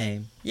road in the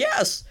name.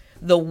 Yes,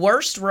 the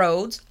worst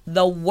roads,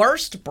 the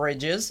worst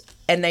bridges,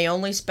 and they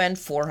only spend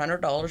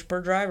 $400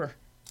 per driver.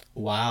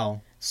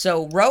 Wow.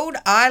 So, Rhode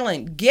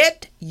Island,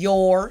 get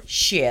your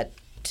shit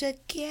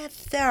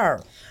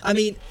together. I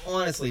mean,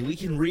 honestly, we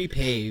can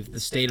repave the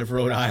state of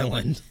Rhode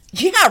Island.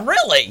 Yeah,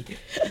 really.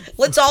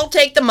 Let's all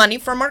take the money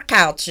from our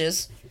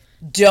couches,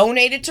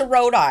 donate it to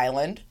Rhode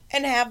Island,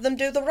 and have them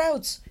do the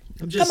roads.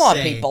 I'm just Come on,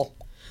 saying, people.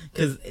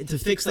 Because to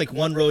fix like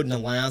one road in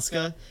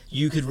Alaska,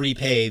 you could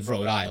repave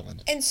Rhode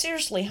Island. And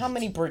seriously, how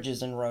many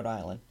bridges in Rhode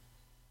Island?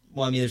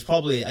 Well, I mean, there's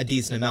probably a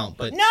decent amount,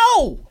 but...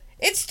 No!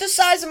 It's the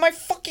size of my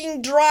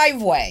fucking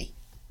driveway.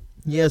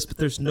 Yes, but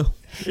there's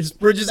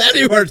bridges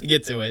anywhere to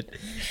get to it.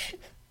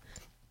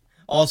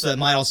 Also, it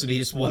might also be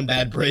just one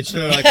bad bridge.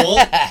 And they're like, well,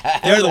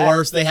 they're the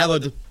worst. They have a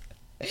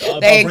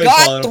They bridge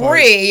got falling apart.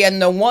 3, and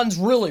the one's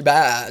really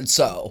bad,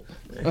 so.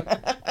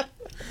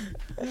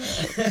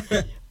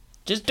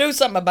 Just do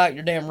something about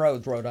your damn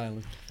roads, Rhode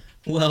Island.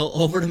 Well,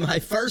 over to my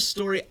first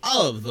story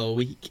of the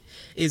week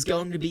is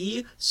going to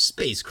be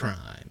space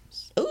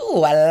crimes.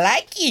 Ooh, I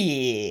like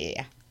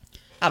it.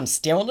 I'm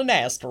still an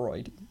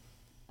asteroid.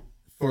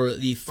 For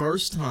the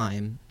first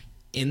time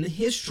in the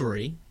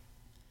history,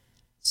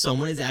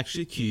 someone is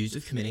actually accused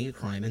of committing a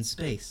crime in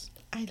space.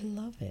 I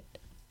love it.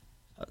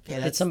 Okay,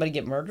 Did that's somebody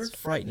get murdered? It's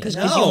frightening. Because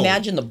No. could you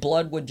imagine the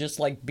blood would just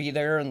like be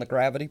there in the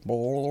gravity?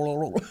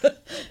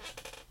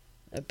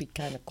 That'd be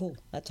kind of cool.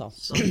 That's all.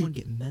 Someone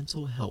get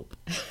mental help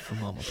from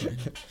Mama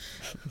Planet.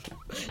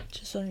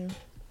 Just saying.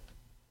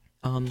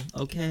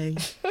 Okay.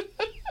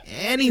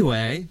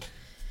 Anyway,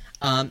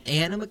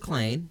 Anna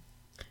McClain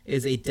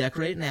is a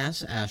decorated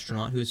NASA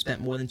astronaut who has spent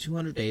more than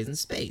 200 days in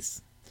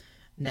space.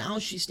 Now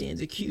she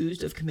stands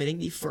accused of committing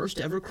the first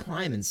ever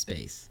crime in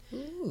space.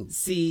 Ooh.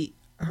 See,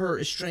 her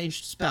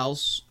estranged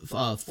spouse,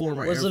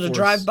 former Was Air it a Force,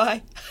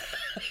 drive-by?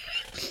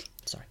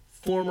 Sorry.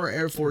 former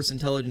Air Force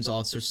intelligence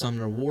officer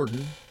Sumner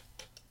Warden,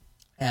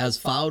 has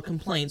filed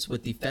complaints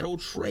with the Federal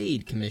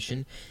Trade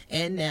Commission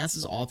and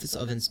NASA's Office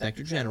of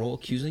Inspector General,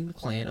 accusing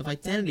McClain of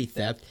identity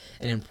theft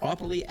and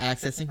improperly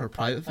accessing her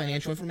private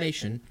financial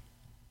information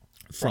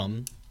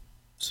from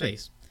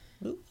space.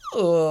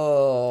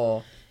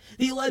 Oh.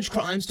 The alleged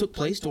crimes took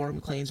place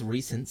during McClain's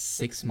recent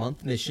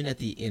 6-month mission at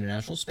the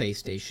International Space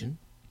Station.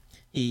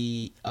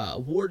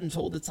 Warden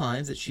told the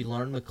Times that she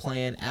learned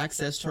McClain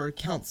accessed her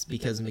accounts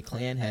because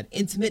McClain had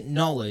intimate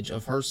knowledge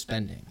of her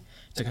spending.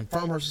 To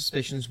confirm her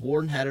suspicions,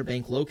 Warden had her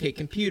bank locate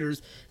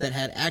computers that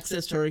had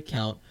access to her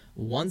account.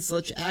 One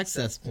such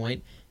access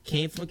point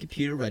came from a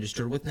computer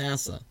registered with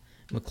NASA.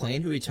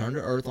 McClain, who returned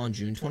to Earth on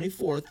June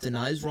 24th,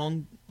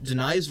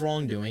 denies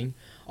wrongdoing,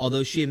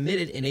 although she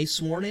admitted in a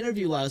sworn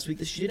interview last week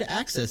that she did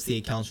access the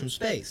accounts from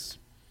space.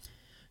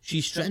 She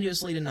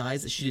strenuously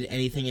denies that she did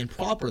anything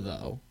improper,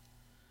 though.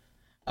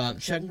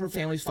 Checking her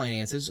family's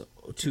finances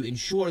to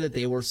ensure that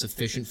there were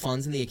sufficient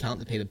funds in the account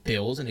to pay the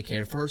bills and to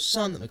care for her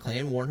son that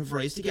McClain and Warren have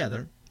raised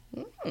together.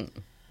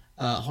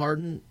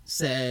 Hardin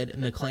said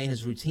McClain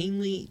has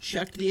routinely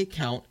checked the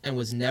account and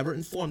was never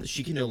informed that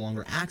she can no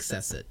longer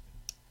access it.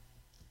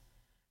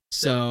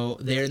 So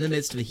they're in the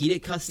midst of a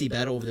heated custody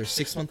battle over their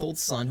 6-month-old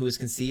son, who was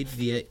conceived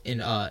via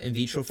in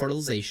vitro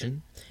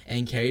fertilization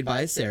and carried by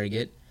a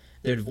surrogate.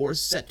 Their divorce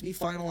is set to be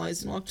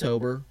finalized in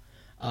October.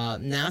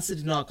 NASA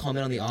did not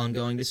comment on the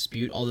ongoing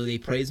dispute, although they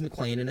praised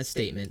McClain in a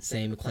statement,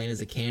 saying McClain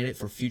is a candidate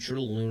for future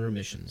lunar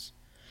missions.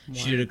 Wow.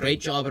 She did a great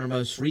job in her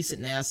most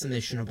recent NASA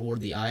mission aboard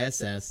the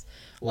ISS.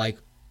 Like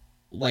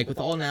with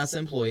all NASA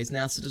employees,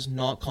 NASA does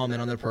not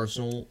comment on their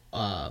personal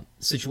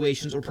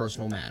situations or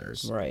personal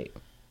matters. Right.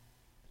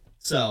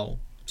 So,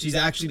 she's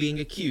actually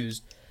being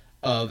accused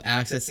of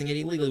accessing it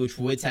illegally, which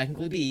would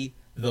technically be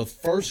the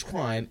first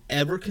crime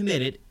ever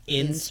committed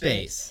in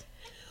space.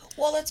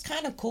 Well, that's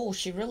kind of cool.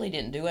 She really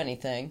didn't do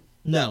anything.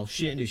 No,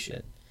 she didn't do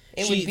shit.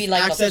 It would be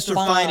like a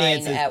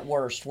fine at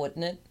worst,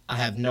 wouldn't it? I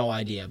have no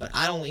idea, but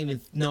I don't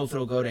even know if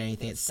it'll go to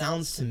anything. It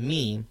sounds to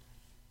me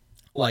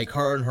like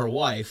her and her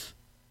wife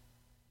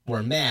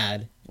were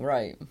mad.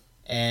 Right.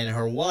 And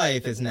her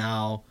wife is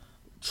now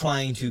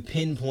trying to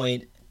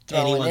pinpoint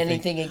throwing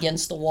anything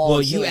against the wall.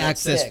 Well, you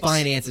access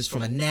finances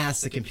from a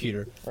NASA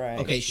computer. Right.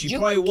 Okay, she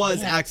probably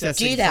was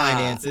accessing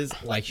finances,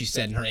 like she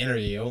said in her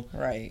interview.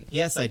 Right.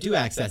 Yes, I do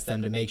access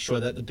them to make sure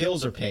that the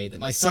bills are paid, that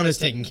my son is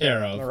taken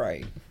care of.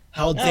 Right.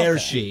 How dare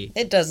she?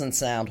 It doesn't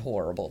sound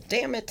horrible.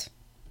 Damn it.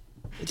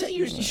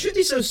 You should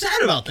be so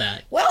sad about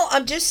that. Well,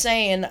 I'm just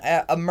saying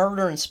a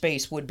murder in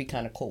space would be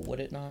kind of cool, would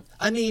it not?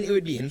 I mean, it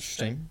would be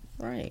interesting.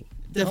 Right.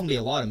 Definitely be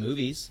a lot of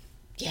movies.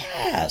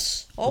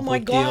 Yes. Oh my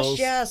gosh,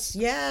 yes,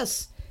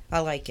 yes. I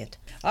like it.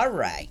 All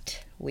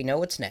right. We know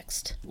what's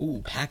next.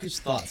 Ooh, package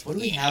thoughts. What do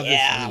we have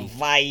this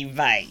week?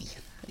 Vai.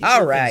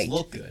 All right.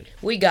 Look good.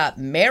 We got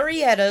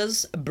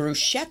Marietta's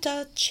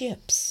bruschetta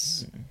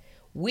chips.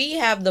 We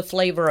have the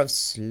flavor of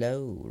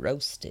slow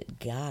roasted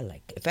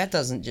garlic. If that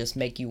doesn't just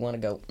make you want to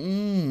go,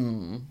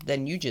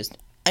 then you just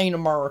ain't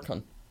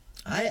American.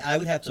 I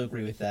would have to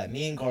agree with that.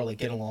 Me and garlic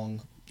get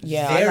along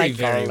very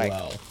very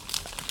well.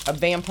 A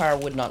vampire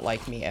would not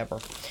like me ever.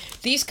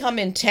 These come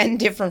in 10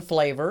 different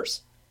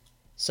flavors.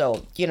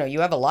 So, you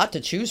have a lot to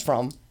choose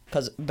from.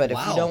 But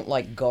if you don't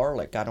like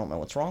garlic, I don't know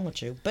what's wrong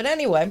with you. But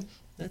anyway.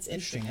 That's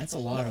interesting. That's a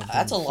lot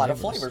of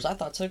flavors. I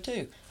thought so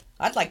too.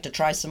 I'd like to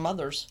try some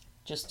others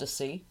just to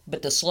see.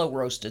 But the slow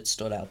roasted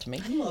stood out to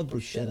me. I love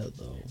bruschetta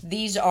though.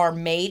 These are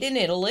made in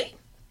Italy,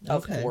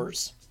 of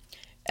course.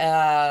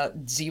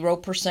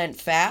 0%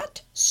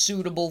 fat,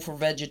 suitable for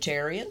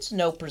vegetarians,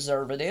 no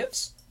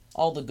preservatives,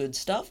 all the good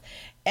stuff.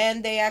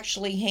 And they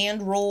actually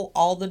hand roll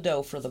all the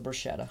dough for the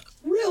bruschetta.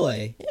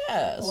 Really?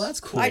 Yes. Well, that's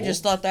cool. I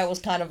just thought that was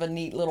kind of a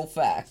neat little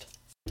fact.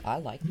 I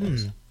like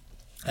those.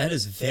 That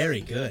is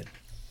very good.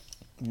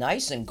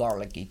 Nice and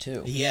garlicky,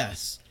 too.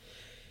 Yes.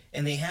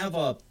 And they have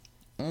a...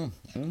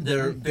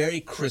 They're very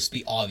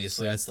crispy,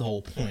 obviously. That's the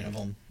whole point of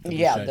them.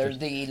 Yeah, they're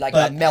the, like,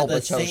 but a melt at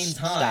with the toast same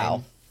time,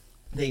 style.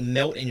 they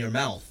melt in your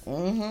mouth.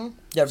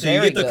 They're So very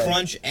you get the good.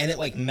 crunch and it,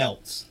 like,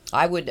 melts.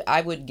 I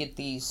would get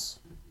these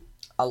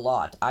a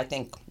lot. I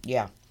think,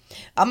 yeah.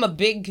 I'm a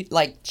big,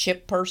 like,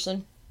 chip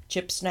person,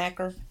 chip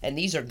snacker, and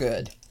these are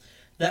good.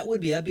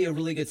 That'd be a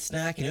really good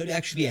snack, and it would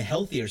actually be a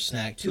healthier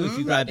snack, too. If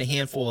you grabbed a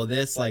handful of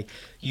this, like,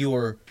 you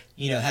were...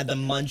 had the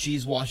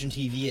munchies watching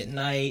TV at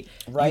night.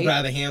 Right. You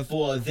grab a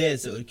handful of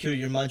this, it would cure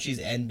your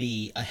munchies and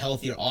be a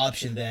healthier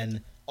option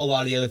than a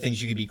lot of the other things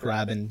you could be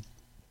grabbing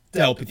to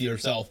help with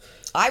yourself.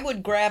 I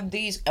would grab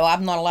these. Oh,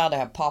 I'm not allowed to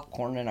have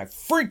popcorn, and I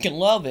freaking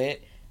love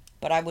it.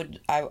 But I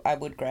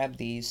would grab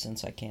these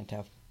since I can't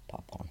have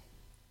popcorn.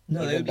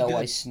 No, Even be though good.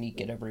 I sneak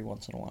it every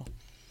once in a while.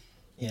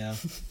 Yeah.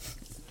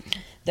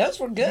 Those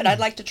were good. I'd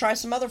like to try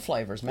some other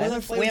flavors, man. What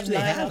other flavors do they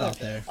 9 have other- out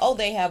there? Oh,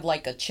 they have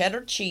like a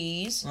cheddar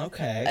cheese,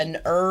 Okay. an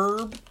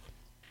herb.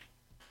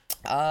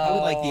 I would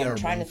like the herb I'm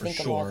trying one to for think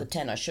of all sure. the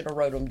 10. I should have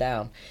wrote them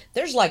down.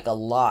 There's like a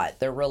lot.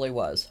 There really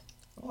was.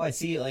 Oh, I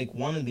see like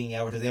one of them being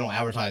advertised. They don't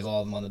advertise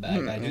all of them on the bag.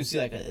 But I do see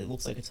like it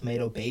looks like a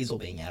tomato basil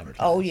being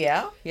advertised. Oh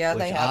yeah, yeah. Which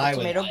They have I a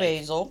would tomato like.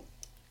 basil.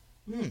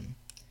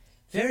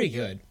 Very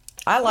good.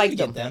 I would liked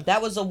get them. them.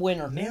 That was a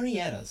winner.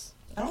 Marietta's.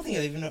 I don't think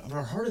I've even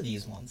ever heard of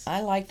these ones.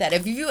 I like that.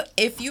 If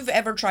you've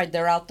ever tried,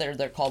 they're out there.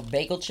 They're called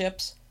bagel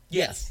chips.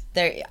 Yes.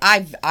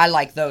 I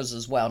like those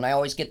as well, and I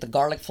always get the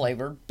garlic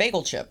flavored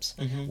bagel chips.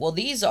 Well,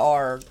 these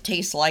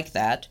taste like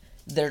that.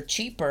 They're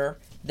cheaper.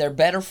 They're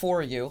better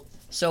for you.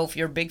 So if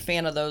you're a big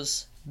fan of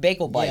those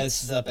bagel bites, Yeah,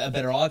 this is a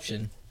better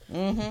option. I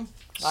would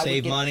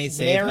Save get money,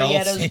 save health.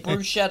 Marietta's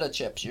bruschetta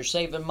chips. You're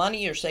saving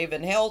money. You're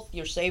saving health.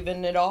 You're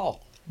saving it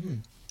all.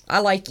 I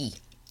like E.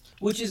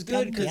 Which is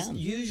good because Yum.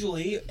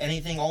 usually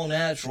anything all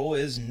natural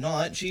is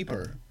not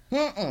cheaper.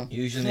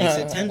 Usually makes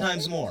it 10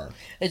 times more.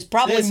 It's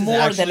probably This is more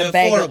than actually a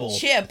bag affordable. of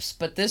chips,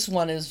 but this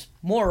one is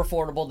more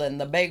affordable than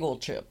the bagel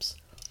chips.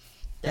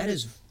 That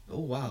is, oh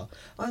wow.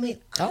 I mean,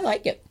 I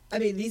like it.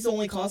 these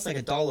only cost like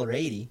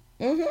 $1.80,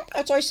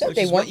 That's what I said. which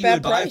They is what weren't you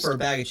would bad buy price. for a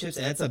bag of chips,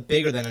 and it's a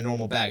bigger than a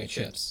normal bag of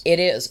chips. It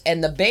is.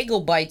 And the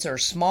bagel bites are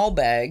small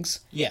bags,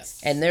 Yes.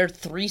 and they're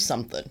 3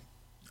 something.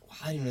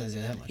 I didn't realize they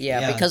had that much.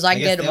 Yeah, because I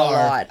guess get them they a are.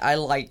 lot. I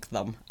like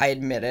them. I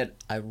admit it.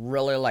 I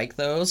really like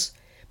those.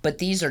 But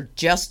these are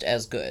just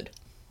as good.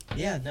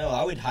 Yeah, no,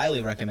 I would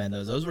highly recommend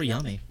those. Those were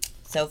yummy.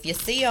 So if you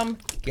see them,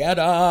 get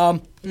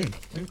them.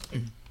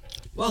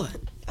 Well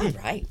then, All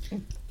right.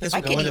 guess I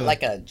we'll go could eat into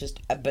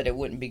like but it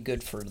wouldn't be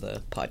good for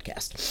the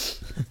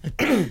podcast.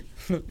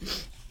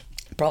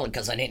 Probably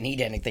because I didn't eat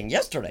anything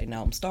yesterday.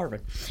 Now I'm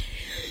starving.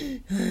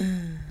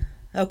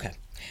 Okay.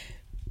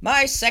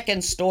 My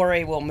second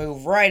story will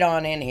move right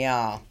on in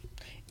here.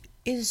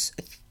 Is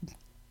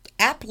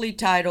aptly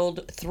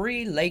titled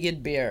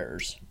Three-Legged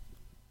Bears.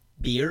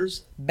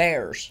 beers,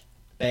 Bears.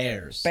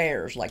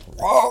 bears. Like,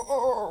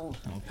 Oh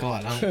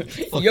God, I don't know what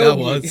the fuck Yogi. that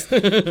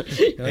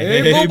was.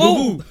 Hey,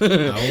 boo, boo.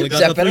 I only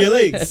got Except the for 3 the-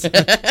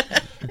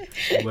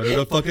 legs. Where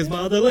the fuck is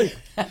my other leg?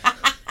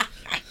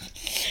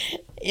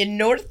 In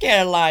North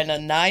Carolina,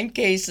 9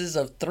 cases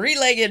of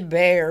three-legged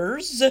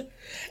bears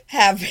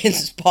have been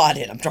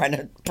spotted. I'm trying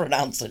to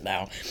pronounce it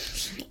now.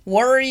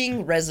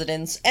 Worrying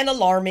residents and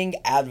alarming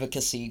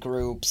advocacy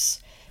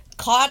groups.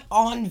 Caught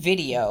on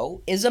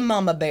video is a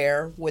mama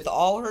bear with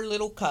all her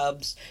little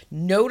cubs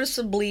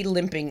noticeably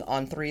limping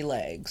on 3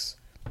 legs.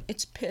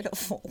 It's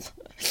pitiful.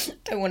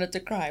 I wanted to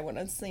cry when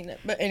I seen it.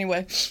 But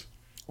anyway,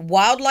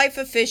 wildlife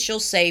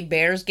officials say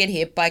bears get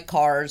hit by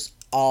cars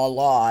a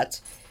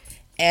lot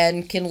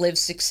and can live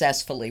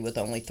successfully with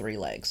only 3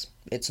 legs.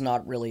 It's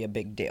not really a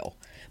big deal.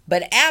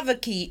 But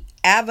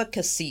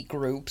advocacy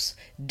groups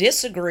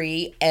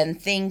disagree and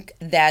think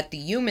that the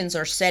humans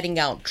are setting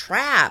out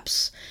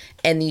traps,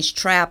 and these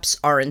traps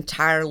are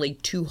entirely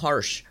too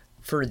harsh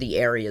for the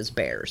area's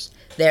bears.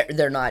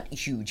 They're not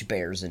huge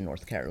bears in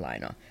North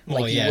Carolina like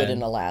Well, you yeah. would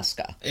in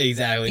Alaska.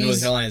 Exactly. North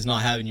Carolina's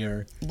not having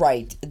your.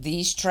 Right.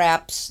 These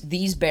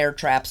bear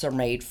traps are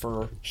made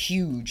for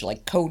huge,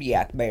 like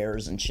Kodiak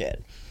bears and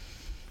shit.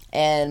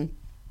 And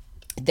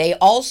they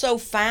also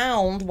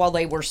found, while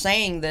they were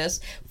saying this,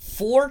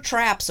 4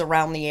 traps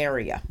around the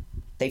area.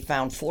 They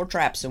found 4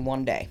 traps in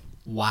one day.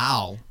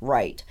 Wow.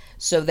 Right.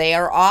 So they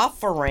are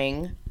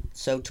offering,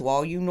 to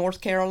all you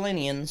North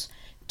Carolinians,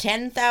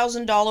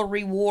 $10,000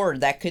 reward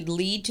that could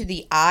lead to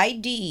the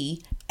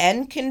ID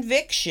and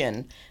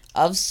conviction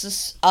of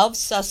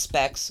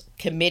suspects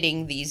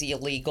committing these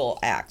illegal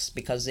acts,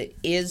 because it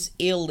is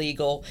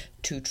illegal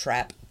to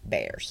trap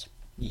bears.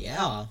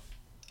 Yeah.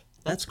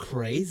 That's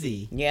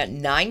crazy. Yeah,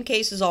 9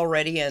 cases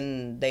already,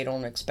 and they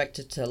don't expect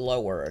it to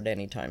lower at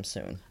any time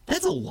soon.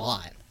 That's a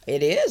lot.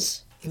 It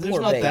is. Because there's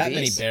not that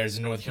many bears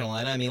in North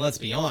Carolina. I mean, let's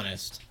be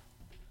honest.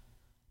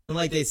 And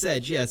like they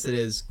said, yes, it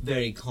is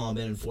very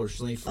common,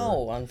 unfortunately.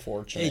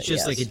 Unfortunate. It's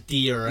just like a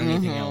deer or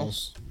anything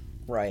else.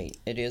 Right.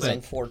 It is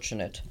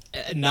unfortunate.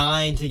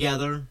 9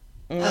 together?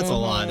 That's a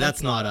lot.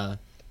 That's not a...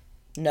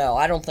 No,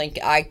 I don't think...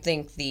 I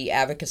think the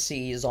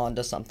advocacy is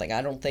onto something.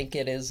 I don't think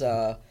it is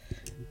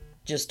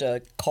just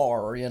a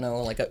car,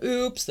 like a,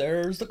 oops,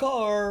 there's the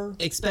car.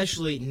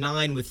 Especially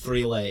 9 with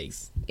 3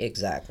 legs.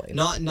 Exactly.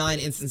 Not 9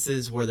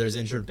 instances where there's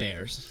injured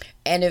bears.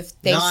 And if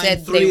they 9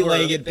 said they were...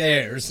 3-legged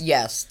bears.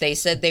 Yes, they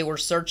said they were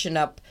searching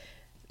up,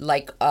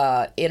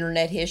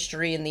 internet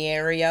history in the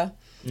area.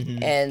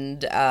 Mm-hmm.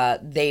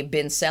 And they've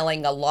been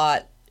selling a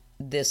lot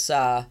this,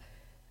 I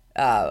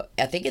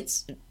think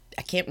it's...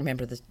 I can't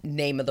remember the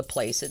name of the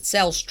place. It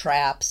sells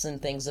traps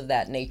and things of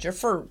that nature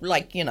for,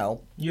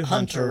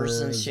 hunters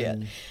and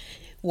shit.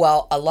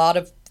 Well,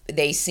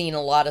 they seen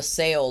a lot of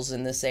sales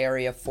in this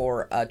area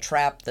for a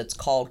trap that's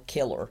called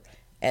Killer,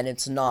 and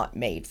it's not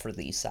made for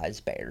these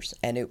size bears,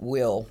 and it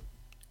will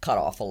cut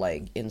off a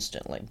leg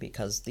instantly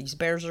because these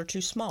bears are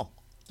too small.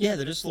 Yeah,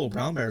 they're just little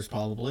brown bears,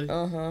 probably.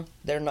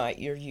 They're not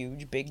your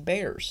huge, big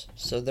bears.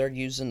 So they're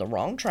using the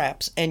wrong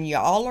traps, and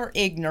y'all are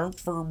ignorant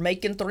for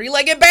making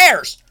 3-legged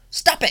bears.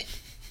 Stop it.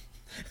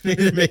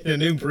 Maybe they're making a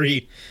new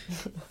breed.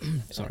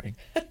 Sorry.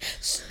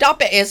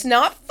 Stop it. It's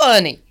not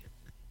funny.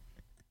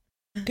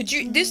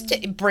 This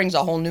brings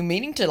a whole new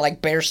meaning to,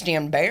 bear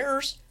stand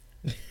bears.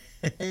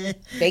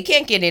 They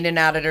can't get in and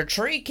out of their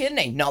tree, can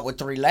they? Not with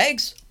 3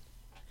 legs.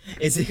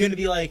 Is it going to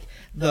be like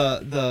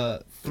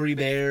the 3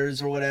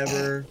 bears or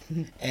whatever,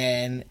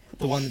 and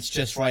the one that's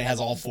just right has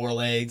all 4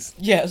 legs?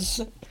 Yes.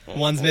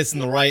 One's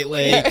missing the right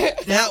leg.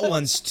 That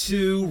one's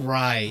too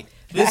right.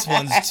 This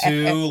one's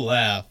too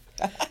left.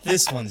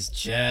 This one's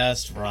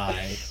just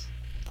right.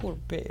 Poor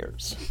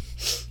bears.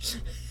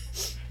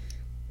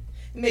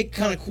 Make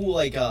kind of cool,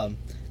 like a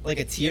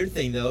tiered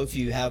thing, though. If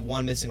you have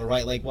one missing a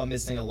right leg, one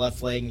missing a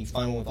left leg, and you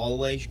find one with all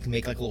the legs, you can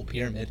make like a little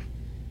pyramid.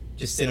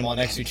 Just sit them all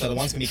next to each other.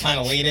 One's going to be kind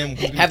of leaning.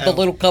 Have the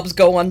little cubs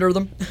go under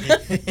them.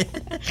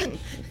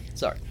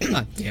 Sorry.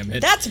 God damn it.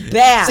 That's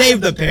bad.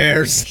 Save the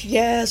bears.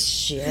 Yes,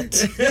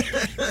 shit.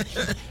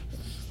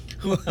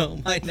 Well,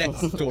 my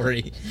next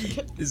story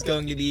is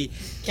going to be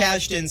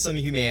cashed in some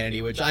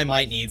humanity, which I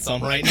might need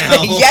some right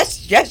now.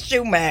 Yes,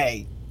 you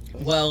may.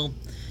 Well,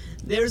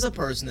 there's a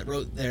person that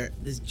wrote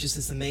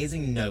this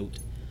amazing note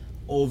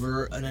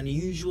over an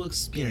unusual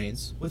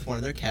experience with one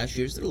of their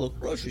cashiers at a local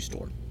grocery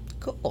store.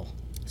 Cool.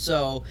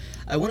 So,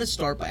 I want to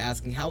start by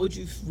asking, how would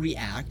you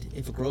react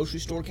if a grocery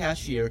store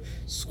cashier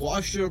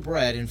squashed your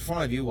bread in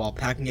front of you while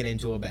packing it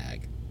into a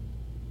bag?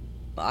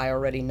 I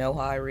already know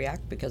how I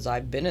react because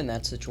I've been in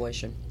that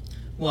situation.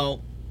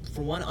 Well,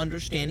 for one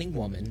understanding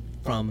woman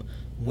from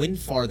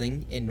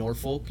Winfarthing in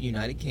Norfolk,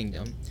 United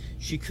Kingdom,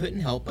 she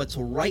couldn't help but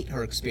to write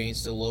her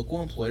experience to a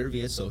local employer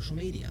via social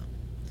media.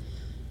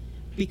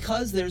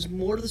 Because there's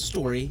more to the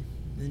story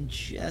than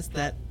just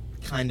that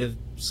kind of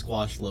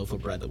squashed loaf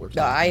of bread that we're talking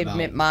about. I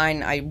admit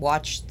mine, I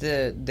watched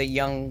the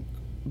young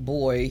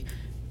boy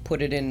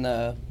put it in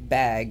the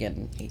bag,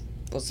 and he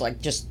was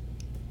just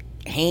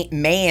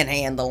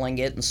manhandling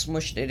it and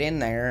smushed it in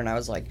there, and I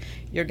was like,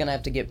 you're gonna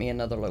have to get me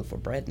another loaf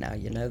of bread now,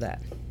 you know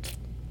that.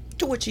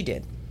 To which he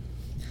did.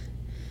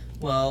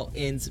 Well,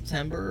 in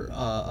September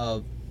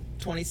of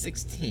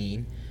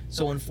 2016,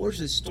 so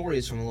unfortunately the story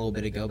is from a little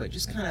bit ago, but it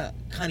just kind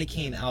of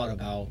came out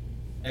about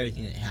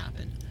everything that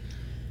happened.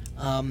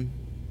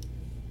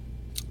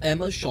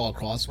 Emma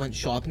Shawcross went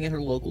shopping at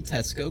her local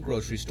Tesco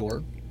grocery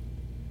store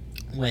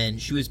when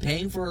she was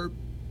paying for a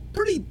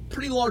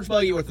pretty large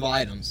value worth of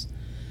items.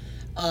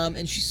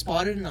 And she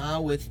spotted an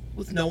aisle with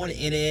no one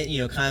in it,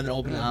 kind of an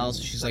open aisle,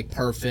 so she's like,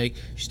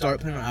 perfect. She started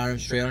putting her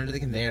items straight onto the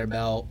conveyor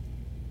belt.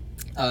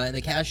 And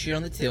the cashier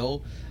on the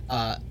till,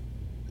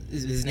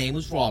 his name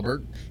was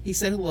Robert. He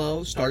said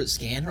hello, started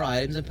scanning her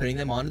items and putting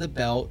them onto the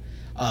belt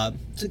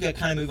to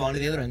kind of move on to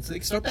the other end so they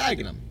could start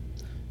bagging them.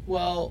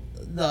 Well,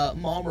 the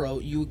mom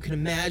wrote, you can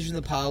imagine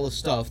the pile of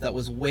stuff that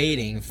was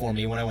waiting for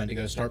me when I went to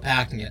go start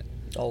packing it.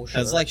 Oh,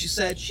 sure. Because like she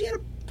said, she had a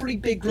pretty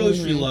big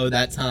grocery load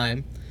that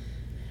time.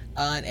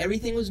 And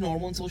everything was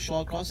normal until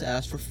Shawcross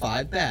asked for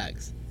 5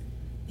 bags.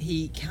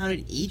 He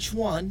counted each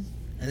one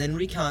and then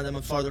recounted them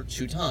a further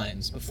 2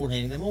 times before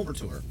handing them over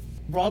to her.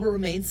 Robert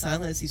remained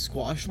silent as he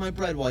squashed my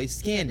bread while he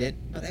scanned it,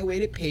 but I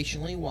waited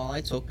patiently while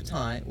he took his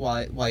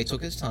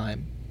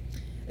time,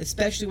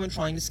 especially when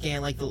trying to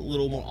scan the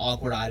little more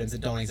awkward items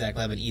that don't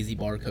exactly have an easy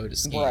barcode to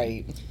scan.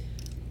 Right.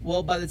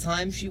 Well, by the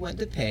time she went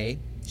to pay,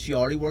 she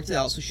already worked it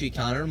out, so she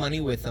counted her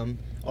money with him,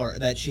 or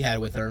that she had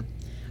with her,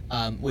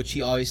 which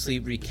he obviously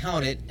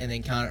recounted and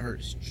then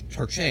counted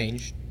her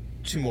change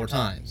 2 more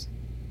times.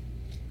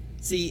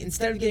 See,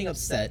 instead of getting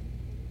upset,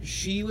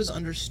 she was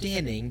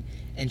understanding,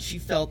 and she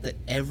felt that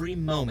every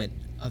moment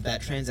of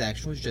that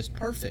transaction was just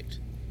perfect.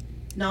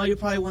 Now you're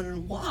probably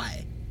wondering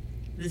why.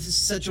 This is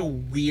such a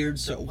weird...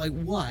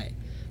 why?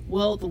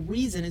 Well, the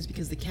reason is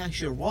because the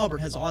cashier, Robert,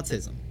 has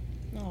autism.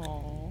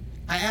 Aww.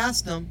 I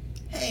asked him,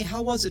 hey,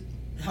 how was it?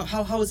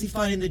 How was he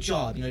finding the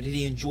job? Did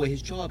he enjoy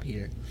his job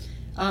here?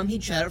 He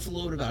chatted for a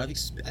little bit about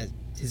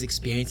his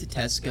experience at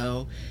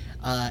Tesco,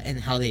 and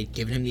how they'd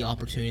given him the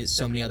opportunity that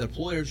so many other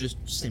employers just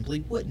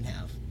simply wouldn't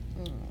have.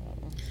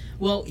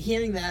 Well,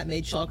 hearing that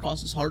made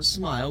Shawcross's heart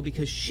smile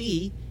because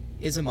she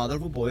is a mother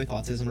of a boy with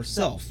autism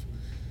herself.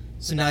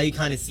 So now you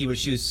kind of see where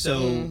she was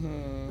so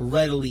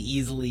readily,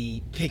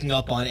 easily picking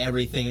up on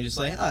everything and just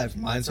like, it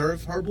reminds her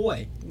of her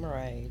boy.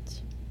 Right.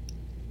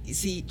 You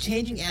see,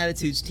 changing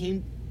attitudes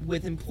teamed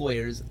with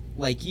employers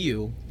like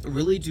you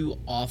really do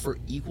offer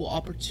equal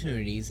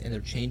opportunities, and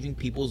they're changing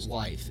people's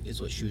life, is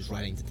what she was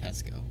writing to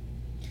Tesco.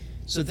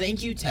 So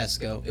thank you,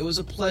 Tesco. It was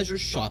a pleasure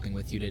shopping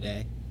with you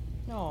today.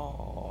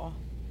 Aww.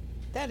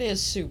 That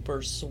is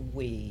super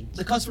sweet.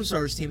 The customer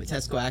service team at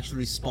Tesco actually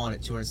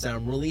responded to her and said,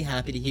 I'm really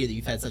happy to hear that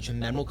you've had such a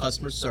memorable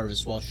customer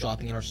service while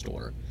shopping in our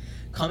store.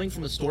 Coming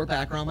from a store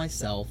background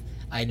myself,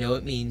 I know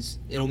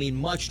it'll mean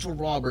much to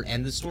Robert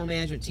and the store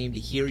management team to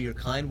hear your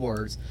kind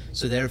words,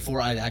 so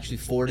therefore I've actually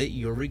forwarded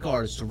your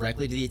regards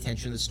directly to the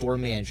attention of the store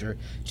manager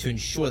to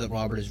ensure that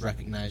Robert is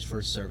recognized for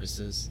his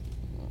services.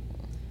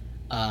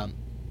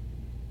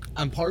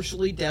 I'm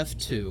partially deaf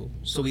too,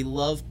 so we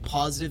love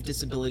positive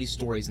disability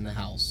stories in the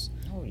house.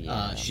 Oh,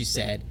 yeah. She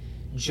said,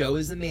 Joe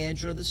is the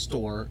manager of the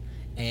store,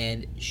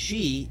 and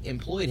she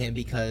employed him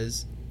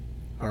because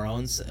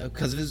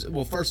of his,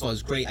 well, first of all,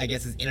 it's great. I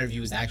guess his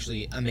interview was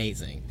actually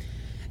amazing.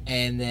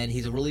 And then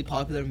he's a really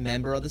popular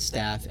member of the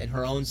staff, and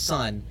her own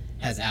son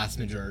has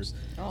Asperger's.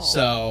 Oh.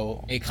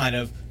 So it kind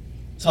of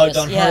tugged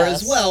on her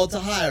as well to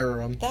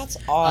hire him. That's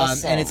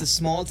awesome. And it's a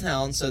small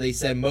town, so they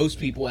said most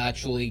people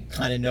actually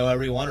kind of know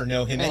everyone or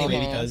know him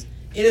anyway because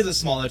it is a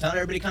smaller town.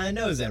 Everybody kind of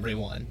knows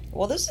everyone.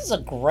 Well, this is a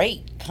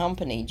great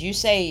company. Did you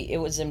say it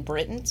was in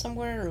Britain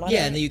somewhere? London?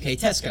 Yeah, in the UK,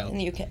 Tesco. In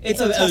the UK.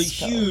 It's a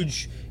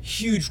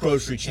huge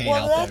grocery chain out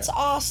there. Well, that's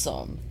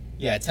awesome.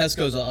 Yeah,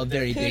 Tesco's a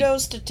very big...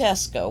 Kudos to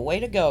Tesco. Way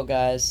to go,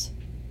 guys.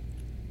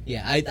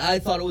 Yeah, I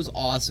thought it was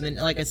awesome. And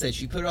like I said,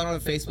 she put it on her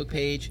Facebook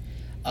page,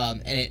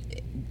 and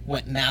it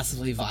went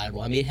massively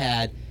viral. I mean, it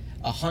had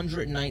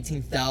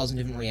 119,000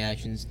 different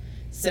reactions,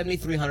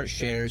 7,300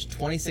 shares,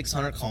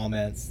 2,600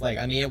 comments.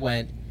 It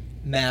went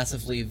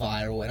massively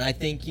viral. And I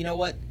think, you know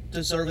what?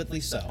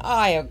 Deservedly so.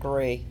 I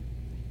agree.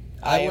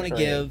 I want to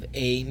give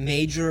a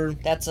major...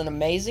 That's an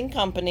amazing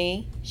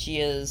company. She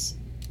is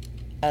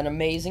an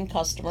amazing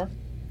customer.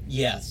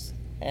 Yes.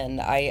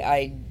 And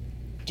I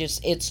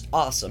just, it's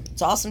awesome.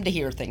 It's awesome to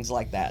hear things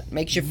like that.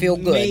 Makes you feel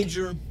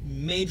good.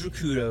 Major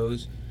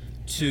kudos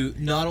to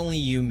not only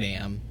you,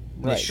 ma'am,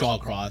 Miss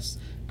Shawcross,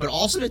 but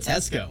also to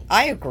Tesco.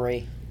 I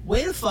agree.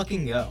 Way to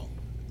fucking go.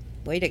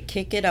 Way to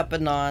kick it up a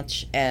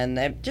notch, and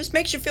it just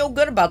makes you feel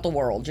good about the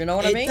world, you know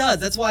what I mean? It does.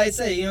 That's why I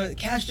say, it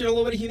cashed in a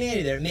little bit of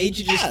humanity there. It made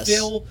you just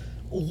feel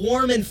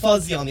warm and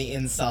fuzzy on the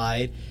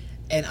inside.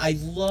 And I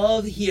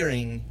love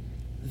hearing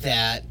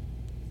that,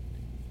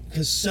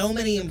 because so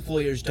many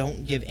employers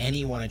don't give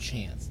anyone a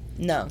chance.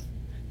 No.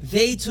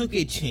 They took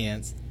a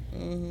chance,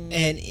 and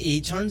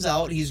it turns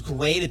out he's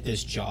great at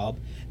this job.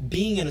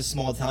 Being in a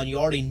small town, you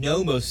already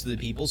know most of the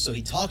people, so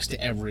he talks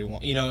to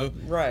everyone,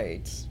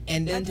 Right.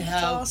 And then to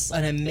have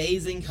an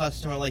amazing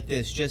customer like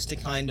this, just to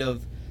kind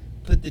of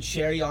put the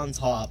cherry on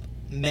top,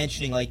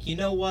 mentioning, you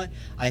know what?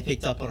 I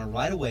picked up on it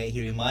right away.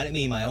 He reminded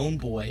me of my own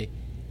boy,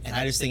 and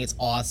I just think it's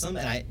awesome.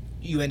 And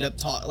you end up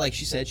like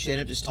she said, she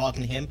ended up just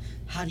talking to him.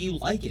 How do you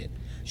like it?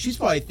 She's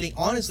probably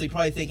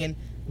thinking,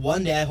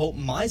 one day I hope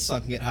my son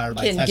can get hired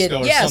by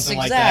Tesco or something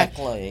like that.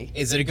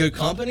 Is it a good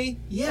company?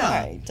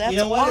 Yeah. Right. That's you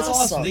know what? awesome. It's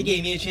awesome. They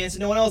gave me a chance that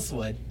no one else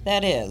would.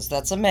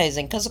 That's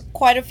amazing, because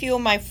quite a few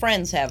of my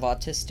friends have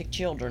autistic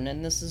children,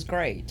 and this is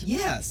great.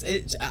 Yes,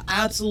 it's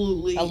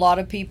absolutely. A lot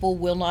of people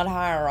will not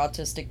hire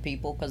autistic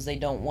people because they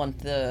don't want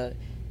the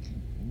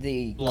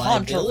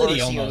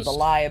controversy or the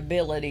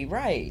liability,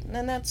 right?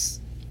 And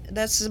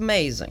that's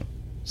amazing.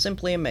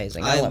 Simply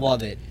amazing. I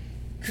love it.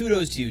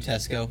 Kudos to you,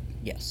 Tesco.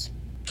 Yes.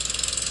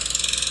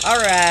 All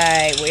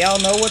right, we all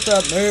know what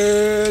that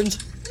means.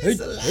 It's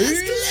the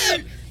last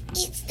clip.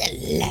 It's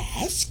the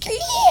last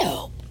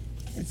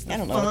clip. I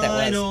don't know what that was.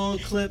 Final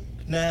clip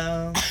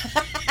now.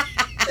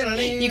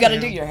 You got to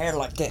do your hair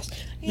like this.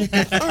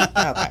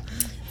 Okay.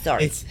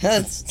 Sorry. It's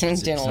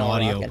an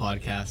audio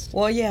podcast.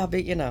 Well, yeah, but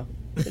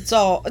it's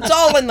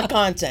all in the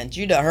content.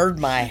 You'd have heard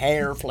my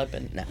hair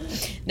flipping.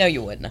 No,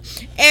 you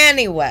wouldn't.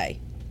 Anyway,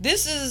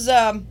 this is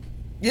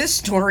this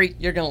story.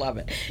 You're gonna love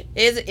it.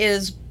 It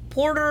is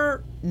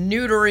Porter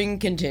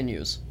neutering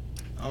continues.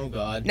 Oh,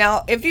 God.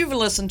 Now, if you've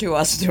listened to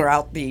us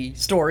throughout the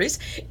stories,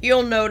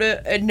 you'll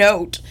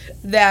note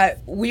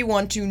that we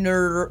want to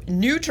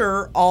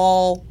neuter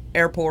all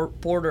airport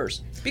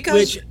porters.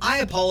 Which, I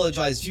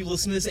apologize if you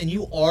listen to this and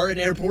you are an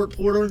airport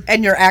porter.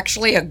 And you're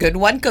actually a good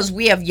one, because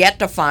we have yet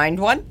to find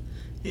one.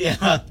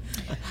 Yeah.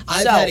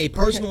 I've had a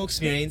personal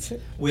experience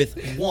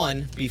with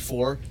one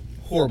before.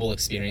 Horrible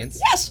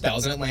experience. Yes. That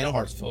was in Atlanta,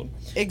 Hartsfield.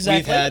 Exactly.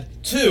 We've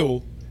had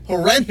two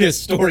horrendous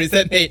stories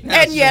that made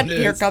national And yet, news.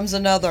 here comes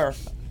another.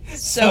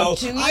 So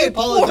to I you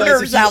apologize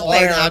porters if you out are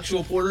there. an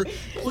actual porter.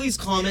 Please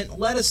comment.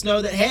 Let us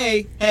know that,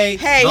 hey, Hey,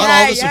 not all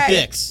hey, of us are hey.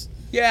 dicks.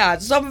 Yeah,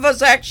 some of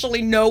us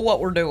actually know what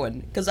we're doing,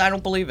 because I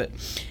don't believe it.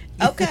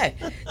 Okay.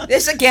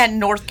 This again,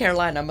 North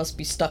Carolina. I must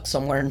be stuck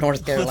somewhere in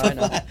North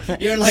Carolina.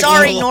 You're like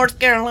Sorry, little- North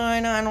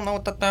Carolina. I don't know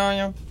what to tell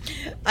you.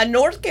 A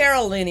North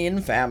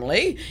Carolinian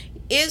family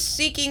is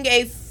seeking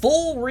a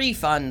full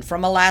refund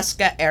from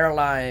Alaska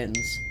Airlines.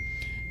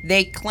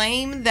 They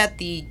claim that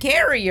the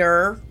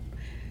carrier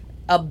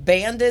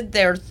abandoned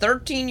their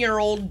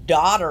 13-year-old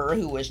daughter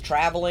who was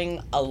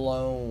traveling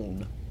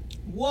alone.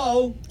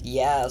 Whoa.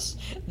 Yes.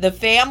 The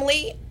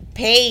family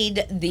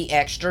paid the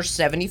extra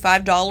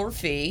 $75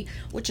 fee,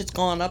 which has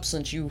gone up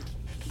since you've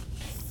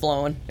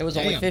flown. It was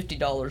only Damn.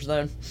 $50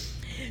 then.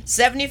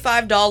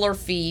 $75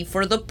 fee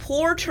for the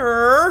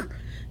porter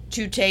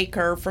to take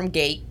her from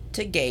gate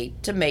to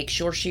gate to make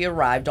sure she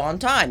arrived on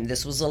time.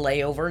 This was a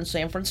layover in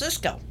San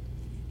Francisco.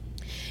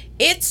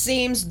 It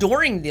seems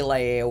during the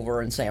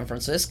layover in San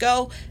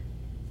Francisco,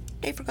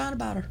 they forgot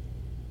about her.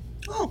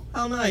 Oh,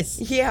 how nice.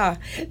 Yeah.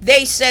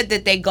 They said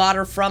that they got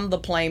her from the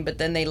plane, but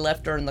then they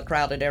left her in the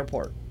crowded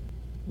airport.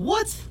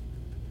 What?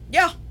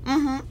 Yeah.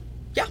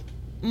 Yeah.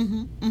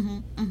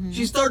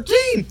 She's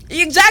 13.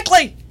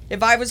 Exactly.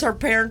 If I was her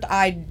parent,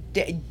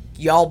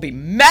 y'all be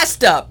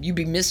messed up. You'd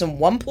be missing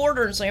one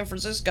porter in San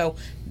Francisco.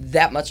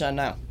 That much I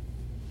know.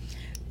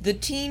 The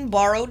teen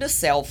borrowed a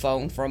cell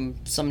phone from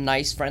some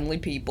nice, friendly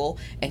people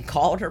and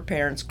called her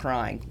parents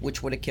crying,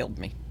 which would have killed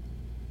me.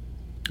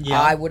 Yeah.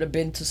 I would have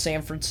been to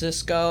San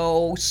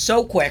Francisco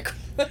so quick.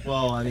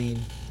 Well, I mean,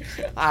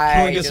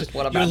 I just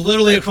would have you're been.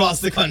 literally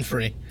across the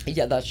country.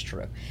 Yeah, that's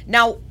true.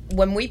 Now,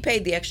 when we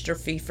paid the extra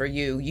fee for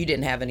you, you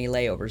didn't have any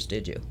layovers,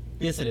 did you?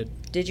 Yes, I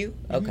did. Did you?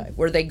 Okay.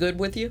 Were they good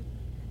with you?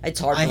 It's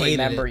hard I to hated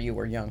remember it. you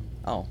were young.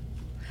 Oh.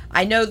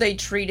 I know they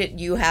treated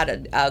you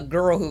had a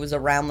girl who was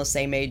around the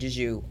same age as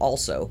you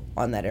also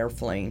on that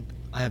airplane.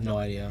 I have no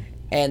idea.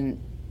 And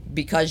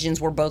because yous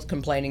were both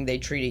complaining, they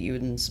treated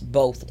you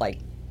both like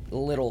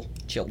little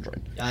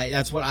children.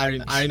 That's what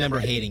I remember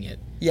hating it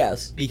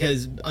Yes.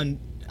 because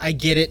I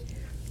get it.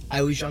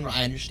 I was younger.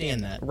 I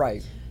understand that.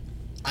 Right.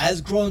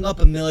 As growing up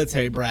a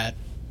military brat,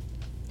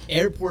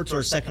 airports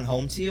are second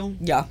home to you.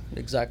 Yeah,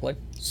 exactly.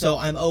 So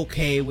I'm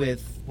okay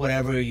with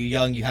whatever you're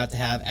young, you have to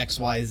have X,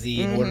 Y,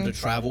 Z in order to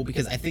travel,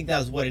 because I think that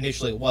was what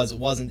initially it was. It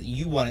wasn't that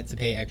you wanted to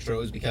pay extra. It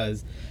was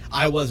because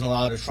I wasn't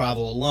allowed to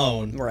travel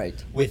alone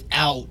Right.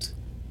 without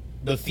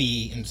the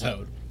fee in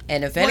towed.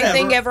 And if Whatever.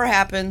 anything ever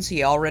happens,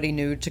 he already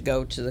knew to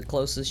go to the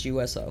closest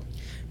USO.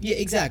 Yeah,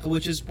 exactly,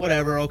 which is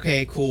whatever,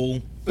 okay,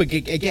 cool. But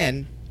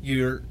again,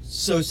 you're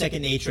so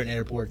second nature in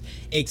airport,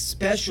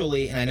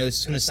 especially, and I know this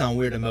is going to sound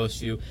weird to most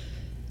of you,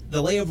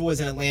 the layover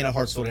was in Atlanta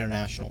Hartsfield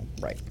International.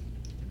 Right.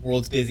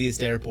 World's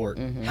busiest airport.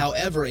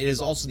 However, it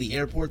is also the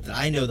airport that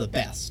I know the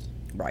best.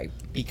 Right.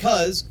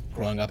 Because,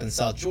 growing up in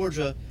South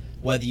Georgia,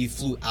 whether you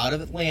flew out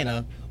of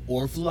Atlanta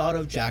or flew out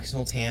of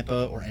Jacksonville,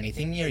 Tampa, or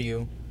anything near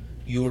you,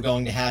 you were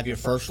going to have your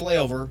first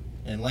layover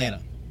in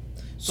Atlanta.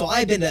 So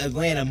I've been to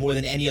Atlanta more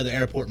than any other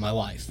airport in my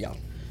life. Yeah.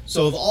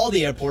 So of all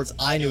the airports,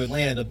 I knew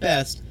Atlanta the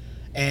best,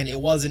 and it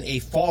wasn't a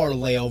far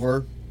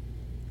layover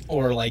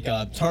or like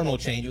a terminal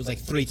change. It was like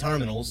 3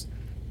 terminals.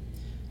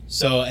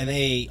 So, and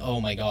they,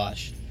 oh my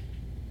gosh,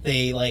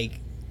 they like,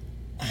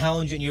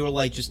 Helen, you were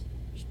like, just,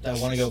 I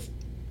want to go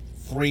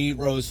 3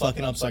 rows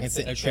fucking up so I can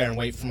sit in a chair and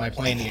wait for my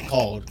plane to get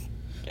called.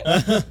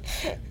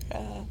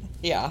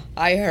 Yeah,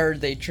 I heard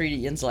they treated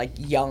yins like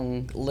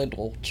young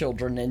little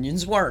children, and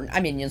yins weren't. I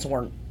mean, yins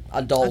weren't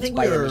adults I think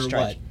by we were, any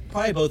stretch.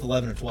 probably both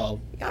 11 or 12.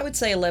 I would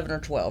say 11 or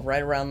 12,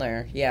 right around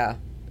there. Yeah.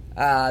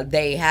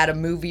 They had a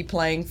movie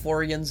playing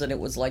for yins, and it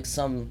was like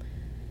some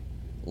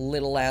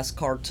little ass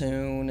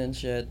cartoon and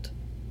shit.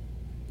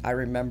 I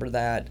remember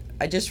that.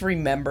 I just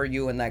remember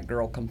you and that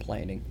girl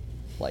complaining.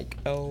 Like,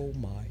 oh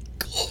my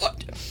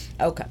god.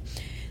 Okay.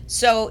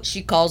 So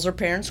she calls her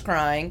parents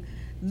crying.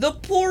 The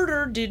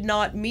porter did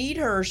not meet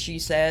her, she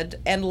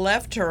said, and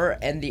left her,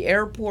 and the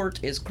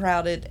airport is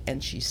crowded,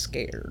 and she's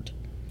scared.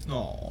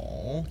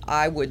 Aww.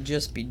 I would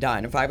just be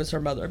dying if I was her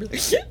mother. I'd be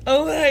like,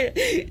 oh,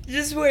 hey,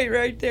 just wait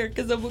right there,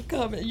 because I'm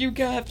coming. You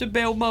have to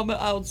bail Mama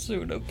out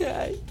soon,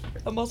 okay?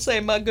 I'm going to say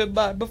my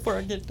goodbye before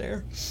I get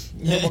there.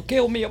 They're going to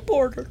kill me a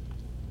porter.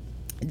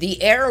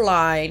 The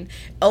airline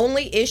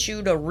only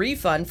issued a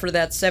refund for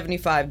that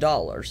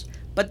 $75,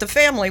 but the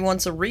family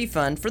wants a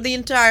refund for the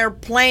entire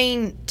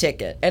plane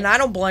ticket, and I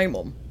don't blame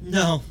them.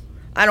 No.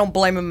 I don't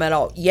blame them at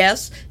all.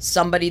 Yes,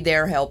 somebody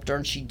there helped her,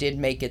 and she did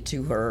make it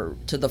to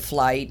the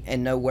flight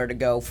and know where to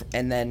go,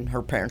 and then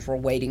her parents were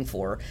waiting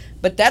for her.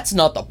 But that's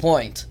not the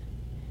point.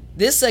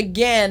 This,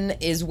 again,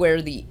 is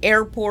where the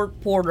airport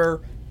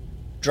porter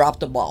dropped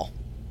the ball.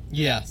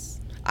 Yes.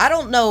 I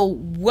don't know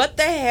what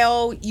the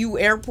hell you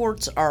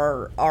airports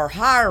are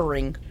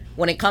hiring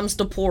when it comes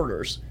to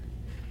porters.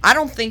 I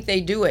don't think they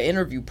do an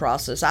interview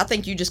process. I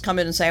think you just come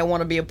in and say, I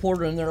want to be a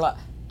porter, and they're like,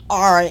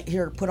 all right,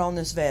 here, put on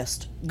this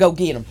vest. Go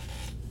get them.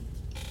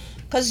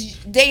 Because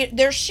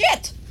they're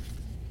shit.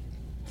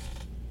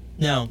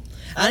 No.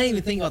 I didn't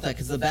even think about that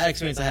because the bad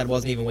experience I had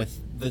wasn't even with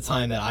the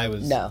time that I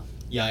was. No.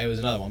 Yeah, it was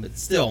another one, but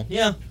still,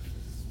 yeah.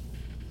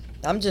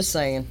 I'm just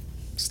saying.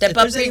 Step If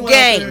up there's your anyone out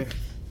there game.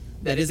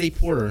 that is a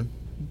porter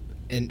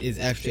and is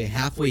actually a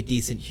halfway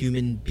decent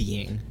human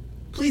being,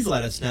 please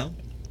let us know.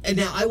 And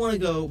now I want to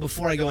go,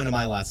 before I go into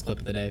my last clip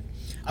of the day,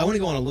 I want to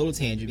go on a little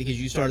tangent because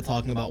you started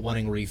talking about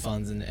wanting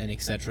refunds and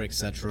et cetera,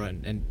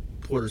 and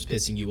porters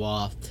pissing you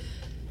off.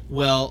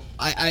 Well,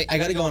 I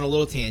got to go on a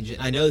little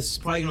tangent. I know this is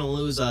probably going to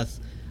lose us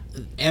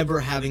ever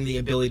having the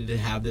ability to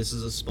have this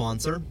as a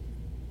sponsor.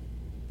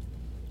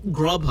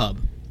 Grubhub.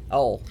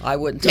 Oh, I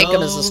wouldn't take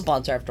them as a Go.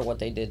 sponsor after what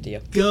they did to you.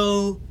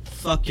 Go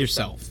fuck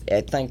yourself.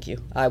 Yeah, thank you.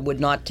 I would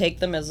not take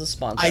them as a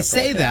sponsor. I after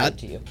say what they that. did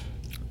to you.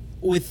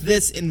 With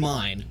this in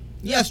mind,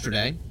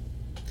 yesterday,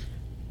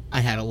 I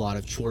had a lot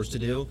of chores to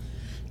do.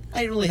 I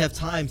didn't really have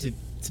time to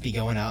be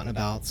going out and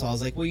about, so I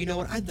was like, well, you know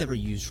what? I've never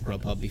used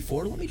Grubhub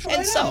before. Let me try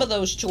And it some out. of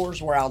those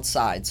chores were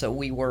outside, so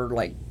we were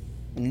like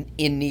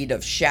in need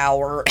of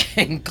shower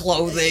and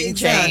clothing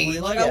Exactly. change.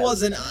 Like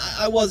Yes.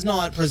 I was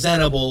not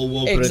presentable.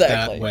 We'll put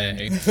Exactly.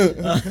 it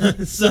that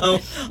way. So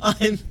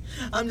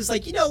I'm just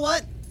like, you know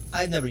what?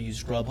 I've never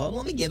used Grubhub.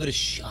 Let me give it a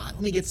shot.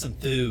 Let me get some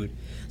food.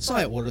 So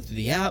I ordered through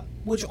the app,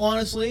 which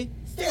honestly,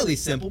 fairly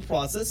simple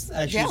process.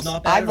 Actually, Yes, it's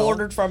not bad I've at all.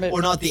 ordered from it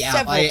or not the app.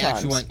 several I times.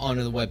 actually went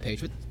onto the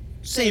webpage, but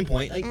same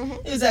point. Like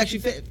Mm-hmm. it was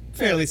actually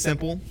fairly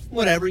simple.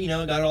 Whatever,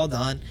 got it all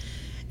done,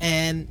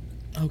 and.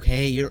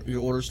 Okay, your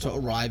order's to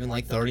arrive in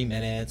like 30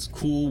 minutes.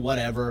 Cool,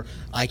 whatever.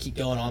 I keep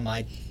going on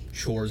my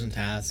chores and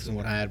tasks and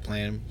what I had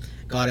planned.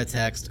 Got a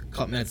text a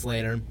couple minutes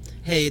later.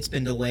 Hey, it's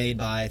been delayed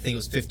by, I think it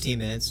was 15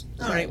 minutes.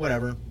 All right,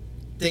 whatever.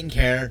 Didn't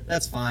care.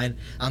 That's fine.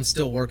 I'm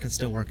still working.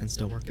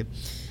 About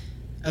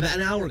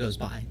an hour goes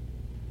by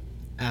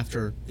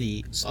after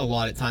the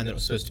allotted time that it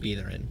was supposed to be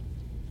there in.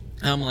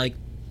 And I'm like,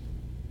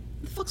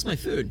 the fuck's my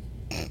food?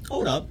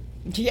 Hold up.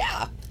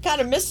 Yeah, kind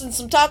of missing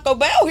some Taco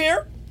Bell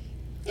here.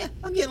 Yeah,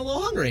 I'm getting a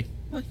little hungry.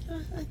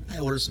 I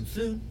ordered some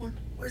food.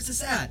 Where's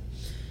this at?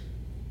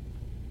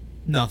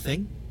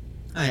 Nothing.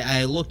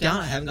 I looked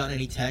down. I haven't gotten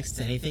any texts,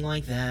 anything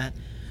like that.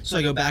 So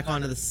I go back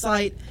onto the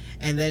site,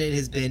 and then it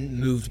has been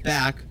moved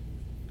back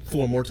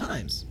 4 more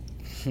times.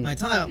 My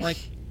time, I'm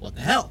like, what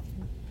the hell?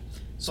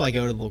 So I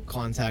go to the little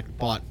contact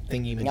bot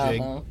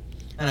thingy-majig, Uh-huh.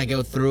 and I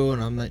go through,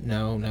 and I'm like,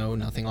 no,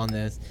 nothing on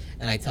this.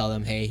 And I tell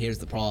them, hey, here's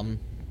the problem.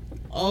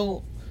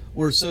 Oh,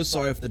 we're so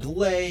sorry for the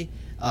delay.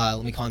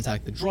 Let me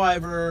contact the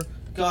driver.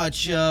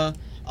 Gotcha.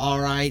 All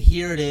right,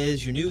 here it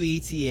is, your new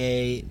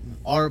ETA.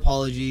 Our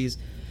apologies.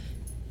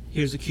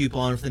 Here's a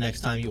coupon for the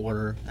next time you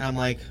order. And I'm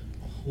like,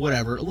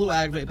 whatever. A little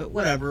aggravated, but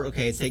whatever.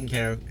 Okay, it's taken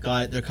care of.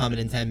 Got it. They're coming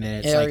in 10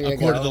 minutes. There like, you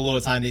according go. to the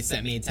little time they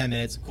sent me in 10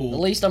 minutes. Cool. At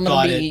least I'm going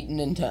Got to be it. eating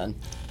in 10.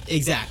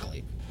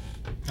 Exactly.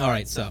 All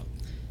right, so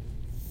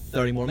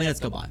 30 more minutes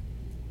go by.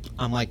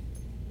 I'm like,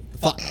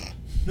 fuck.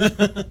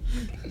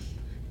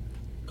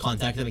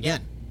 Contact him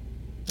again.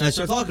 And I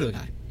start talking to the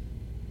guy.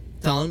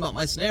 Telling him about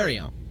my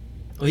scenario.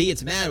 Well, he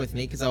gets mad with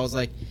me because I was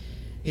like,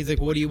 he's like,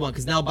 what do you want?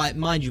 Because now,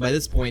 mind you, by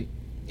this point,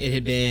 it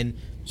had been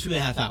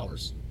 2.5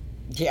 hours.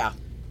 Yeah.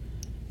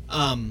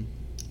 And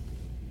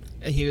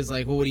he was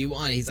like, well, what do you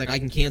want? He's like, I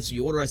can cancel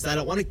your order. I said, I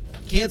don't want to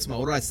cancel my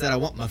order. I said, I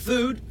want my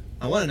food.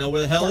 I want to know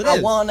where the hell it I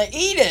is. want to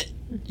eat it,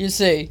 you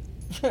see.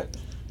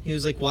 He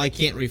was like, well, I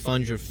can't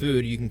refund your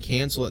food. You can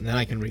cancel it, and then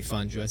I can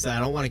refund you. I said, I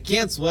don't want to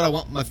cancel it. I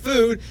want my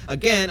food.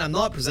 Again, I'm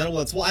not presentable.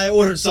 That's why I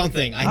ordered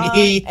something. I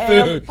need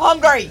food.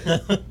 Hungry.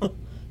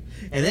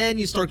 And then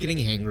you start getting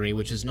angry,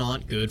 which is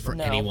not good for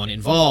No. anyone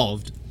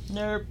involved.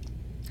 Nope.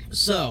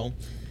 So,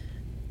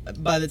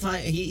 by the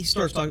time he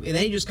starts talking, and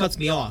then he just cuts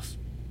me off.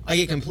 I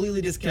get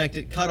completely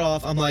disconnected, cut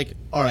off. I'm like,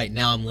 all right,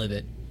 now I'm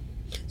livid.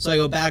 So I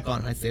go back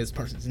on, I say this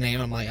person's name.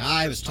 I'm like,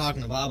 I was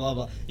talking to blah, blah,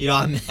 blah.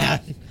 I'm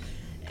mad.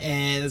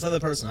 And this other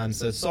person, I'm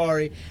so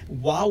sorry.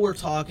 While we're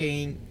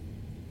talking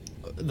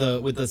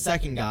with the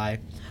second guy,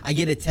 I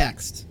get a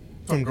text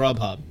from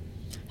Grubhub.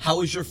 How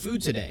was your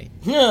food today?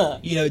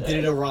 Did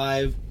it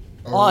arrive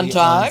early, On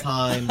time?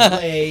 on time,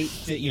 late?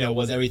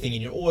 Was everything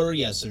in your order?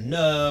 Yes or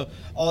no?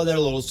 All their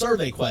little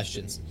survey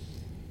questions.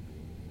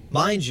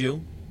 Mind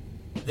you,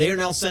 they are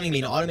now sending me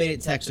an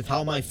automated text of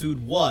how my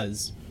food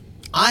was.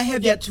 I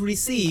have yet to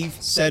receive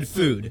said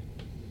food.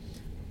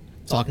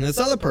 Talking to this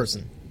other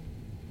person.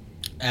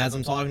 As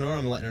I'm talking to her,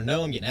 I'm letting her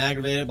know I'm getting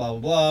aggravated, blah, blah,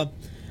 blah.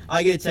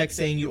 I get a text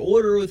saying your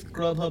order with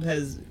Grubhub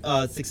has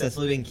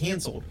successfully been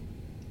canceled.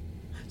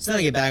 So then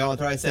I get back on with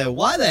her. I said,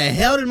 why the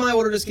hell did my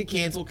order just get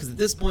canceled? Because at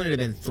this point it had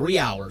been 3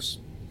 hours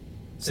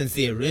since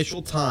the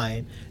initial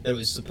time that it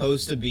was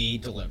supposed to be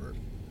delivered.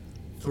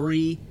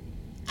 3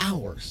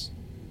 hours.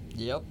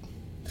 Yep.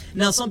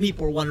 Now, some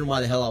people are wondering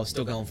why the hell I was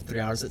still going for 3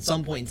 hours. At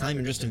some point in time,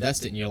 you're just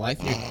invested in your life.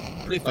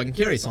 You're pretty fucking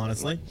curious,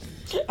 honestly.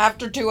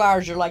 After 2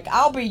 hours, you're like,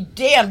 I'll be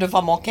damned if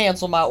I'm going to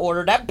cancel my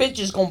order. That bitch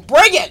is going to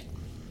bring it.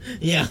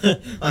 Yeah,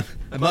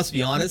 I must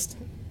be honest.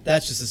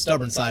 That's just a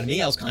stubborn side of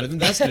me. I was kind of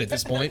invested at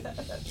this point.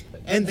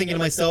 And thinking to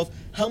myself,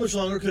 how much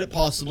longer could it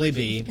possibly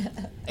be?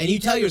 And you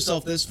tell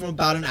yourself this from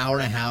about an hour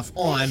and a half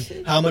on.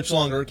 How much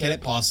longer can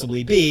it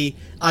possibly be?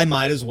 I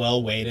might as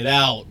well wait it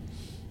out.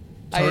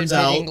 Turns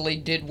I out,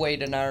 admittingly did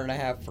wait an hour and a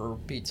half for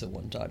pizza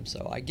one time,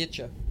 so I get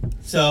you.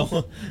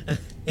 so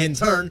in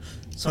turn,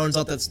 turns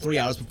out that's 3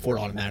 hours before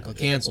it automatically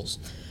cancels.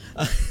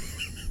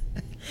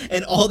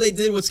 And all they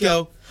did was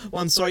go,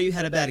 well, I'm sorry you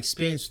had a bad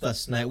experience with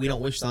us tonight. We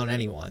don't wish that on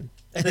anyone.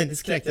 And then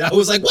disconnected. I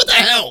was like, what the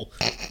hell?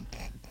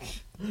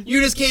 You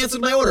just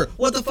canceled my order.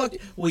 What the fuck?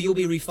 Well, you'll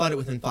be refunded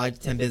within 5 to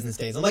 10 business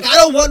days. I'm like, I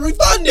don't want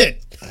refunded.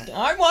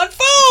 I want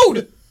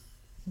food!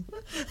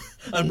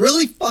 I'm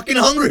really fucking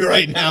hungry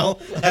right now.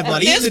 I have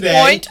not eaten At this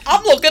today. point,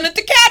 I'm looking at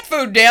the cat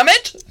food, damn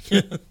it!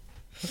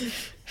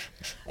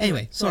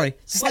 Anyway, sorry.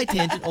 Slight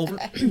tangent over.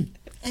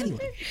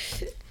 Anyway.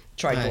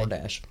 Try Right.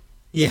 DoorDash.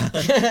 Yeah.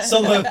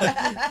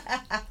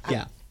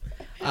 Yeah.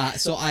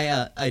 So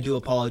I do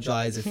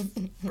apologize if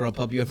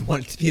Grubhub you ever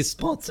wanted to be a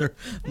sponsor.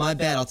 My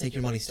bad. I'll take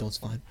your money still. It's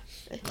fine.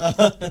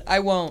 I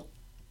won't.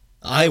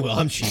 I will.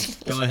 I'm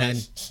cheap. Go ahead.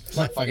 It's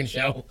my fucking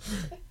show.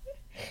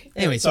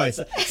 Anyway, sorry.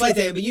 Slight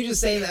tangent, but you just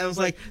saying that, I was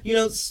like,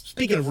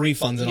 speaking of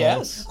refunds and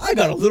Yes. all, I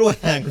got a little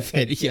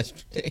aggravated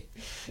yesterday.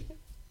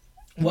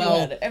 Well, You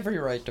had every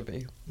right to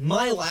be.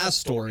 my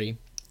last story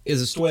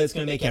is a story that's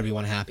going to make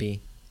everyone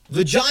happy.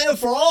 Vagina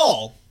for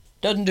All.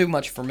 Doesn't do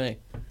much for me.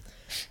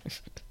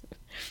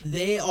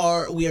 We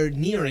are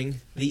nearing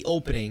the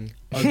opening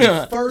of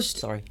the first.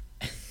 Sorry.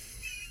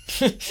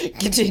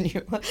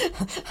 Continue.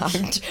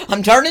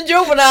 I'm turning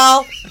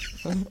juvenile.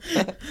 I'm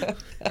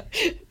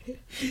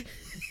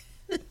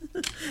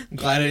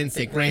glad I didn't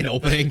say grand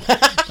opening.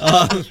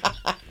 The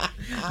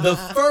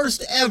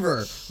first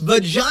ever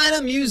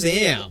Vagina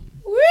Museum.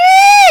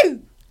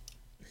 Woo!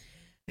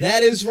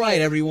 That is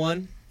right,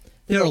 everyone.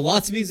 There are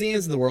lots of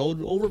museums in the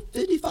world, over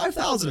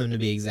 55,000 of them to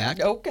be exact.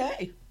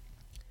 Okay.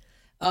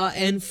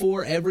 And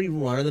for every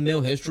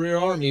run-of-the-mill history or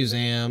art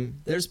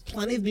museum, there's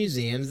plenty of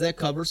museums that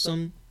cover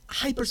some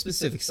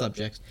hyper-specific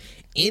subjects.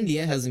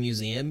 India has a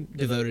museum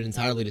devoted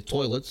entirely to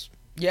toilets.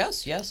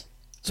 Yes, yes.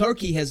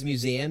 Turkey has a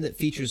museum that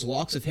features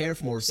locks of hair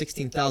from over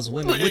 16,000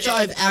 women, which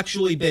I've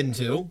actually been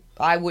to.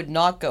 I would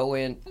not go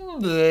in.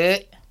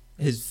 Blech.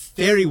 It's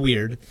very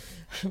weird.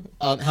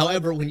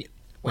 However, when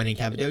in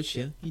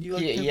Cappadocia, you do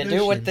like You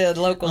do what the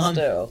locals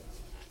do.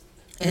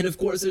 And of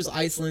course, there's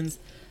Iceland's.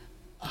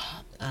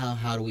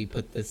 How do we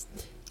put this?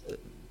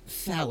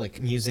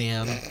 Phallic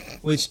Museum,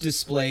 which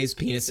displays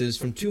penises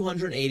from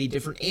 280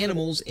 different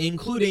animals,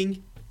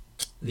 including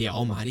the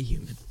almighty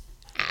human.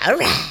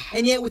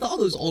 And yet, with all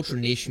those ultra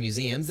niche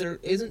museums, there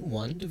isn't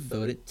one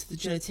devoted to the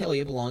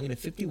genitalia belonging to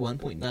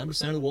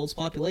 51.9% of the world's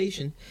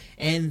population.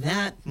 And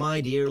that,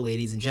 my dear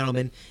ladies and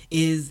gentlemen,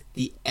 is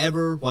the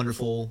ever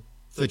wonderful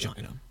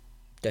vagina.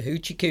 The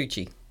hoochie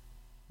coochie.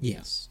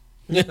 Yes.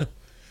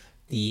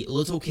 The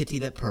little kitty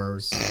that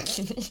purrs.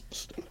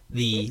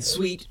 The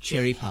sweet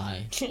cherry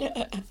pie.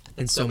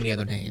 And so many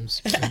other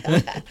names.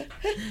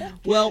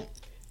 Well,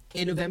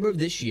 in November of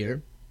this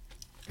year,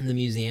 the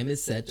museum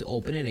is set to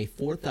open in a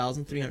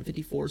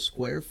 4,354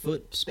 square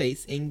foot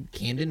space in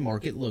Camden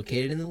Market,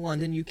 located in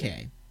London,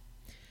 UK.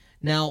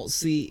 Now,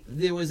 see,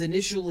 there was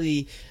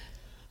initially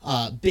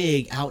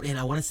big out in,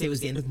 I want to say it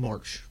was the end of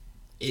March.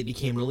 It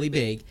became really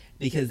big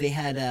because they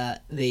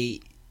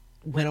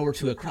went over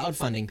to a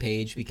crowdfunding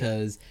page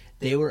because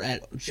they were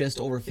at just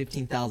over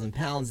 15,000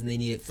 pounds and they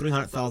needed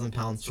 300,000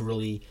 pounds to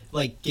really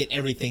get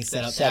everything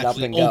set up to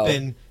actually and go.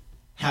 open,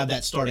 have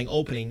that starting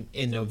opening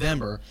in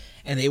November,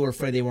 and they were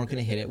afraid they weren't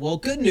going to hit it. Well,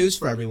 good news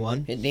for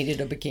everyone. It needed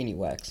a bikini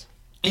wax.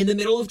 In the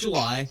middle of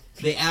July,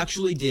 they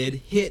actually did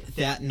hit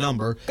that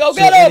number. Go so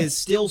get 'em! it is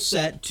still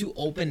set to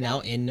open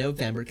now in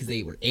November because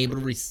they were able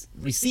to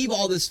receive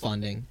all this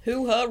funding.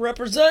 Hoo-ha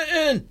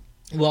representing!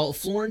 Well,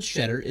 Florence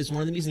Shetter is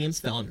one of the museum's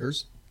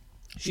founders.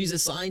 She's a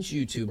science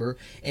YouTuber,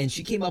 and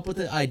she came up with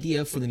the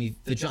idea for the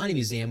Vagina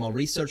Museum while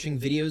researching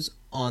videos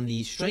on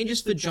the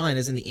strangest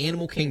vaginas in the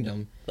animal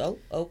kingdom. Oh,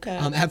 okay.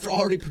 After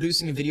already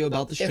producing a video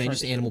about the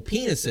strangest Different. animal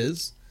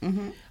penises,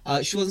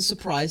 she wasn't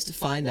surprised to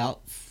find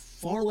out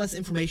far less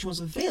information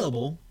was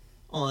available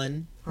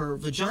on her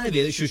vagina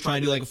video that she was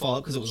trying to do a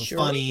follow-up because it was Sure.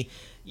 a funny,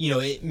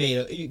 it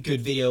made a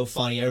good video,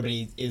 funny.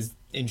 Everybody is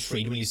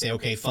intrigued when you say,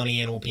 okay, funny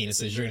animal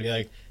penises. You're going to be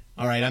like,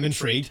 all right, I'm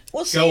intrigued.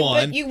 Well, see, Go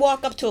on. but you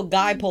walk up to a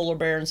guy polar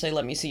bear and say,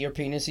 let me see your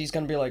penis, he's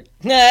going to be like,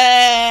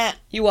 nah.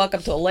 You walk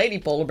up to a lady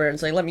polar bear and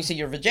say, let me see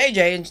your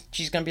vajayjay, and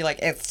she's going to be like,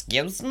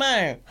 excuse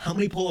me. How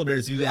many polar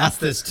bears have you asked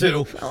this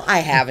to? Well, I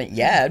haven't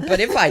yet, but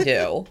if I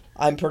do,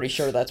 I'm pretty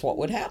sure that's what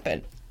would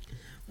happen.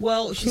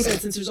 Well, she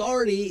said since there's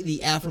already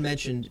the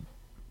aforementioned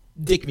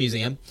Dick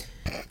Museum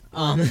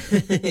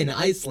in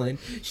Iceland,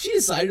 she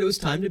decided it was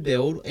time to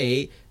build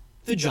a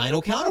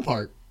vaginal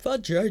counterpart.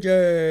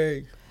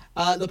 Vajayjay.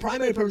 The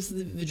primary purpose of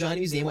the Vagina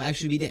Museum will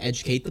actually be to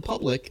educate the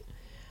public.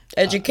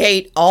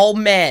 Educate all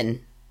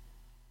men.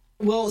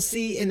 Well,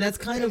 see, and that's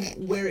kind of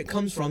where it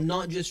comes from,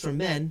 not just from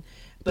men,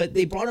 but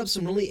they brought up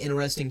some really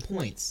interesting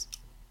points.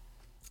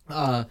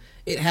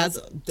 It has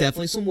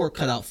definitely some work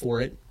cut out for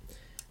it.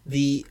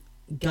 The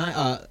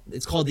guy,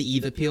 it's called the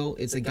Eve Appeal.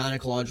 It's a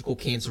gynecological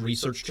cancer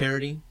research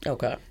charity.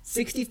 Okay.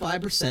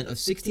 65% of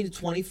 16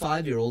 to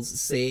 25-year-olds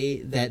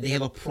say that they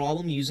have a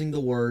problem using the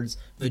words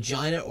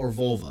vagina or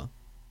vulva.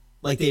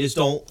 Like, they just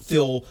don't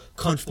feel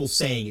comfortable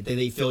saying it.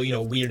 They feel,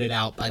 weirded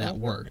out by that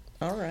word.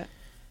 All right.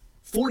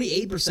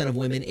 48% of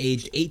women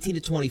aged 18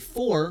 to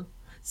 24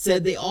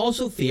 said they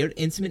also feared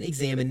intimate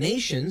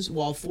examinations,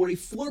 while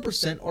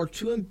 44% are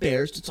too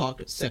embarrassed to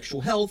talk sexual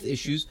health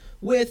issues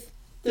with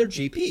their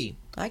GP.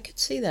 I could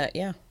see that,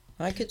 yeah.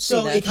 I could see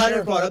So that. it kind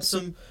of brought up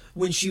some,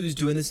 when she was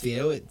doing this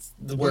video, it's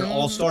where it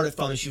all started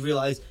from, and she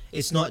realized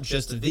it's not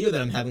just a video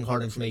that I'm having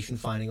hard information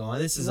finding on.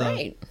 This is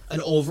an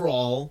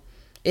overall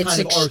kind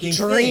of arcing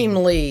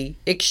thing.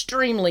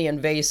 Extremely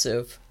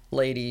invasive,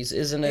 ladies,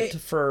 isn't it,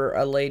 for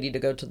a lady to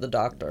go to the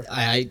doctor?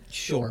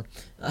 Sure.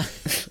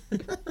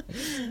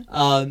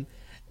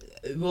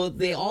 Well,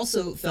 they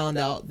also found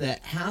out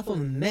that half of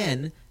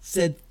men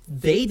said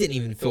they didn't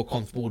even feel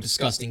comfortable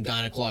discussing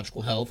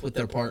gynecological health with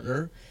their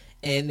partner,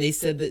 and they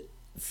said that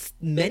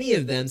many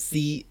of them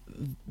see,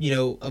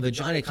 a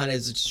vagina kind of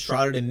as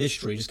shrouded in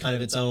mystery, just kind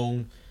of its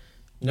own.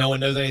 No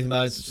one knows anything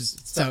about it. It's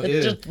just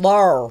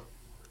there.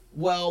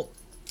 Well,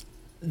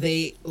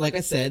 like I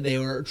said, they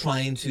were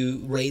trying to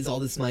raise all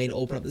this money to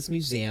open up this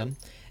museum.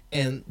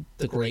 And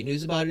the great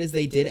news about it is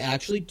they did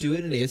actually do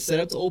it, and it is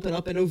set up to open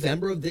up in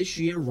November of this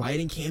year, right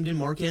in Camden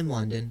Market in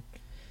London.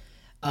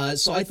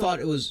 So I thought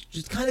it was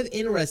just kind of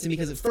interesting,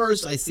 because at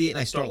first I see it and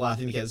I start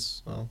laughing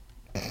because, well,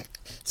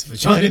 it's a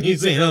vagina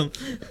museum.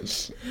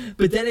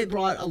 But then it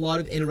brought a lot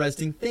of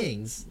interesting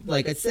things.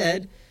 Like I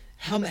said,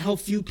 how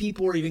few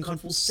people are even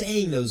comfortable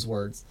saying those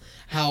words.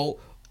 How,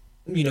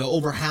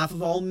 over half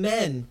of all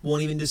men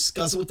won't even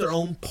discuss it with their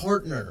own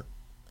partner.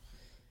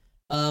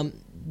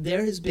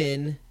 There has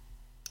been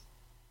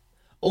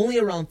only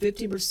around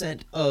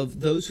 15% of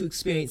those who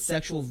experience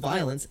sexual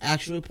violence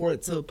actually report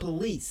it to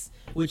police,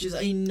 which is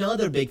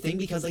another big thing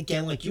because,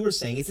 again, like you were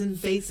saying, it's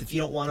invasive.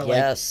 You don't want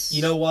to,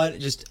 you know what,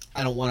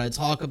 I don't want to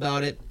talk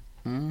about it.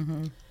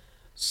 Mm-hmm.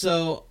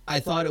 So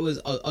I thought it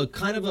was a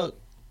kind of a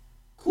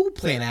cool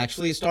plan,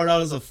 actually. It started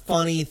out as a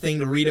funny thing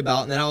to read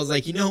about, and then I was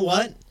like, you know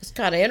what? It's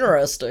kind of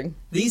interesting.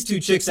 These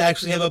two chicks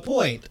actually have a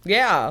point.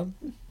 Yeah.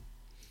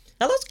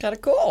 Now, that's kind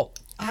of cool.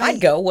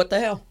 I'd go. What the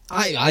hell?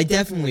 I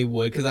definitely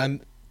would, because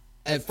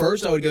at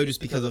first I would go just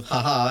because of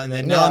haha, and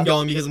then now I'm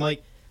going because I'm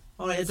like,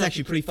 all right, it's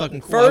actually pretty fucking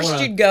cool. First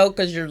you'd go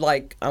because you're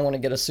like, I want to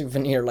get a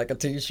souvenir, like a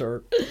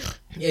t-shirt.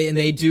 Yeah, and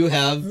they do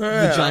have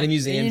Vagina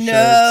Museum shirts.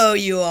 No,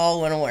 you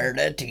all want to wear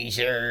the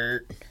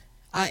t-shirt.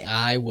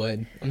 I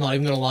would. I'm not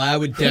even going to lie. I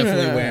would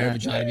definitely wear a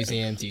Vagina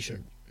Museum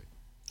t-shirt.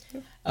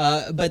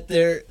 But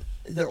their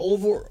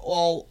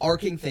overall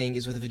arcing thing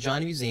is with the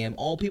Vagina Museum,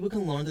 all people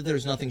can learn that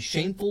there's nothing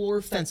shameful or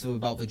offensive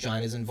about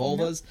vaginas and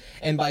vulvas,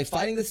 and by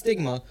fighting the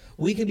stigma,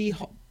 we can be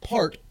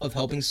part of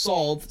helping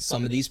solve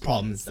some of these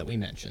problems that we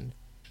mentioned.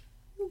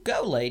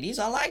 Go, ladies.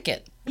 I like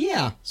it.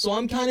 Yeah, so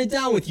I'm kind of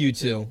down with you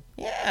two.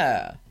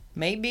 Yeah.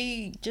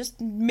 Maybe, just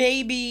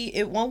maybe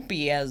it won't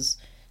be as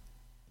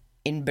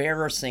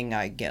embarrassing,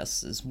 I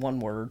guess, is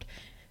one word,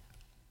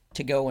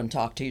 to go and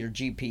talk to your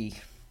GP.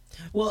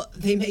 Well,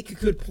 they make a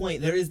good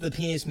point. There is the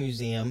Penis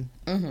Museum,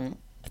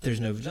 but there's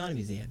no Vagina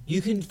Museum.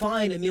 You can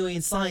find a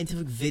million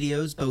scientific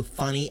videos, both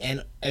funny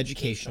and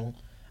educational,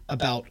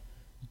 about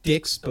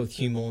dicks, both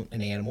human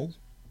and animal,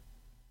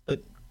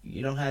 but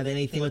you don't have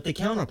anything with the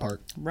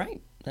counterpart.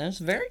 Right. That's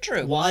very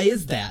true. Why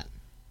is that?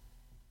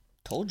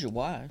 Told you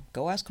why.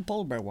 Go ask a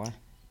polar bear why.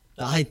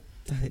 I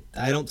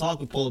don't talk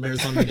with polar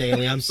bears on the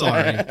daily. I'm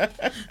sorry.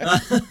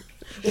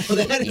 Well,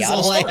 that is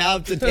all I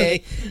have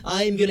today.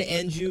 I am going to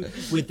end you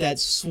with that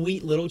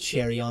sweet little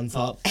cherry on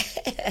top.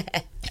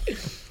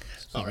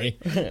 Sorry.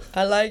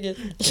 I like it.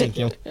 Thank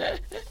you.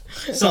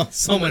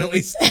 Someone at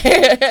least.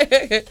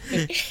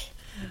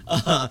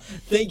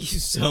 Thank you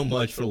so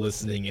much for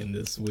listening in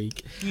this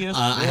week. Yes,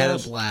 I had a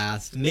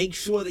blast. Make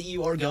sure that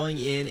you are going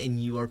in and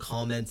you are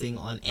commenting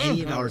on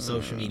any of our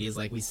social medias,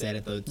 like we said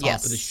at the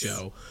top of the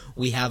show.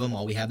 We have them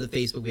all. We have the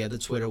Facebook, we have the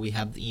Twitter, we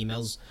have the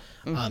emails.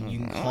 You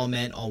can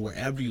comment on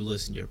wherever you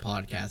listen to your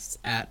podcasts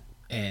at,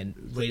 and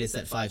rate us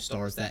at 5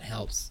 stars. That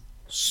helps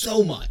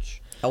so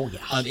much. Oh,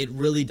 yeah. It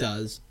really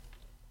does.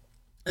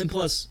 And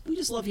plus, we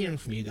just love hearing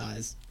from you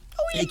guys.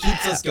 Oh, yeah. It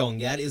keeps us going.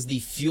 That is the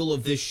fuel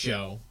of this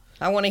show.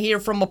 I want to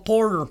hear from a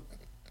porter.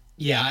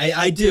 Yeah,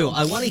 I do.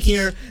 I want to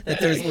hear that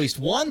there's at least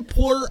one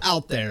porter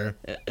out there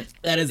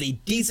that is a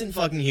decent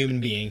fucking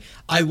human being.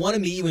 I want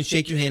to meet you and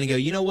shake your hand and go,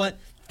 you know what?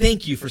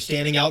 Thank you for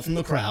standing out from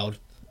the crowd.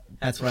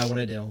 That's what I want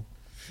to do.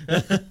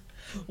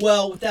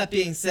 Well, with that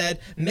being said,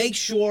 make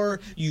sure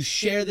you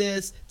share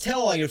this.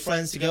 Tell all your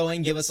friends to go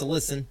and give us a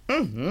listen.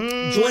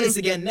 Join us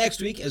again next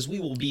week as we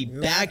will be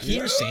back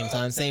here, same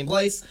time, same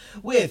place,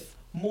 with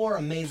more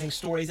amazing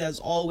stories. As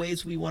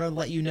always, we want to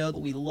let you know that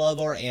we love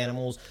our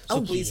animals, so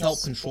please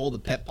help control the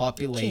pet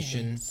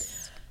population.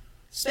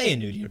 Stay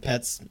new to your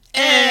pets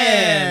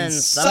and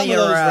some of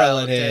those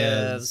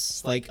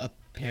relatives. Like,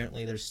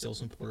 apparently there's still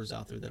some porters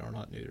out there that are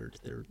not neutered.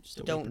 They're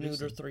still Don't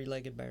neuter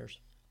three-legged bears.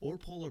 Or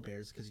polar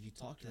bears, because if you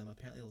talk to them,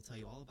 apparently they'll tell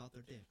you all about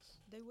their dicks.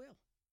 They will.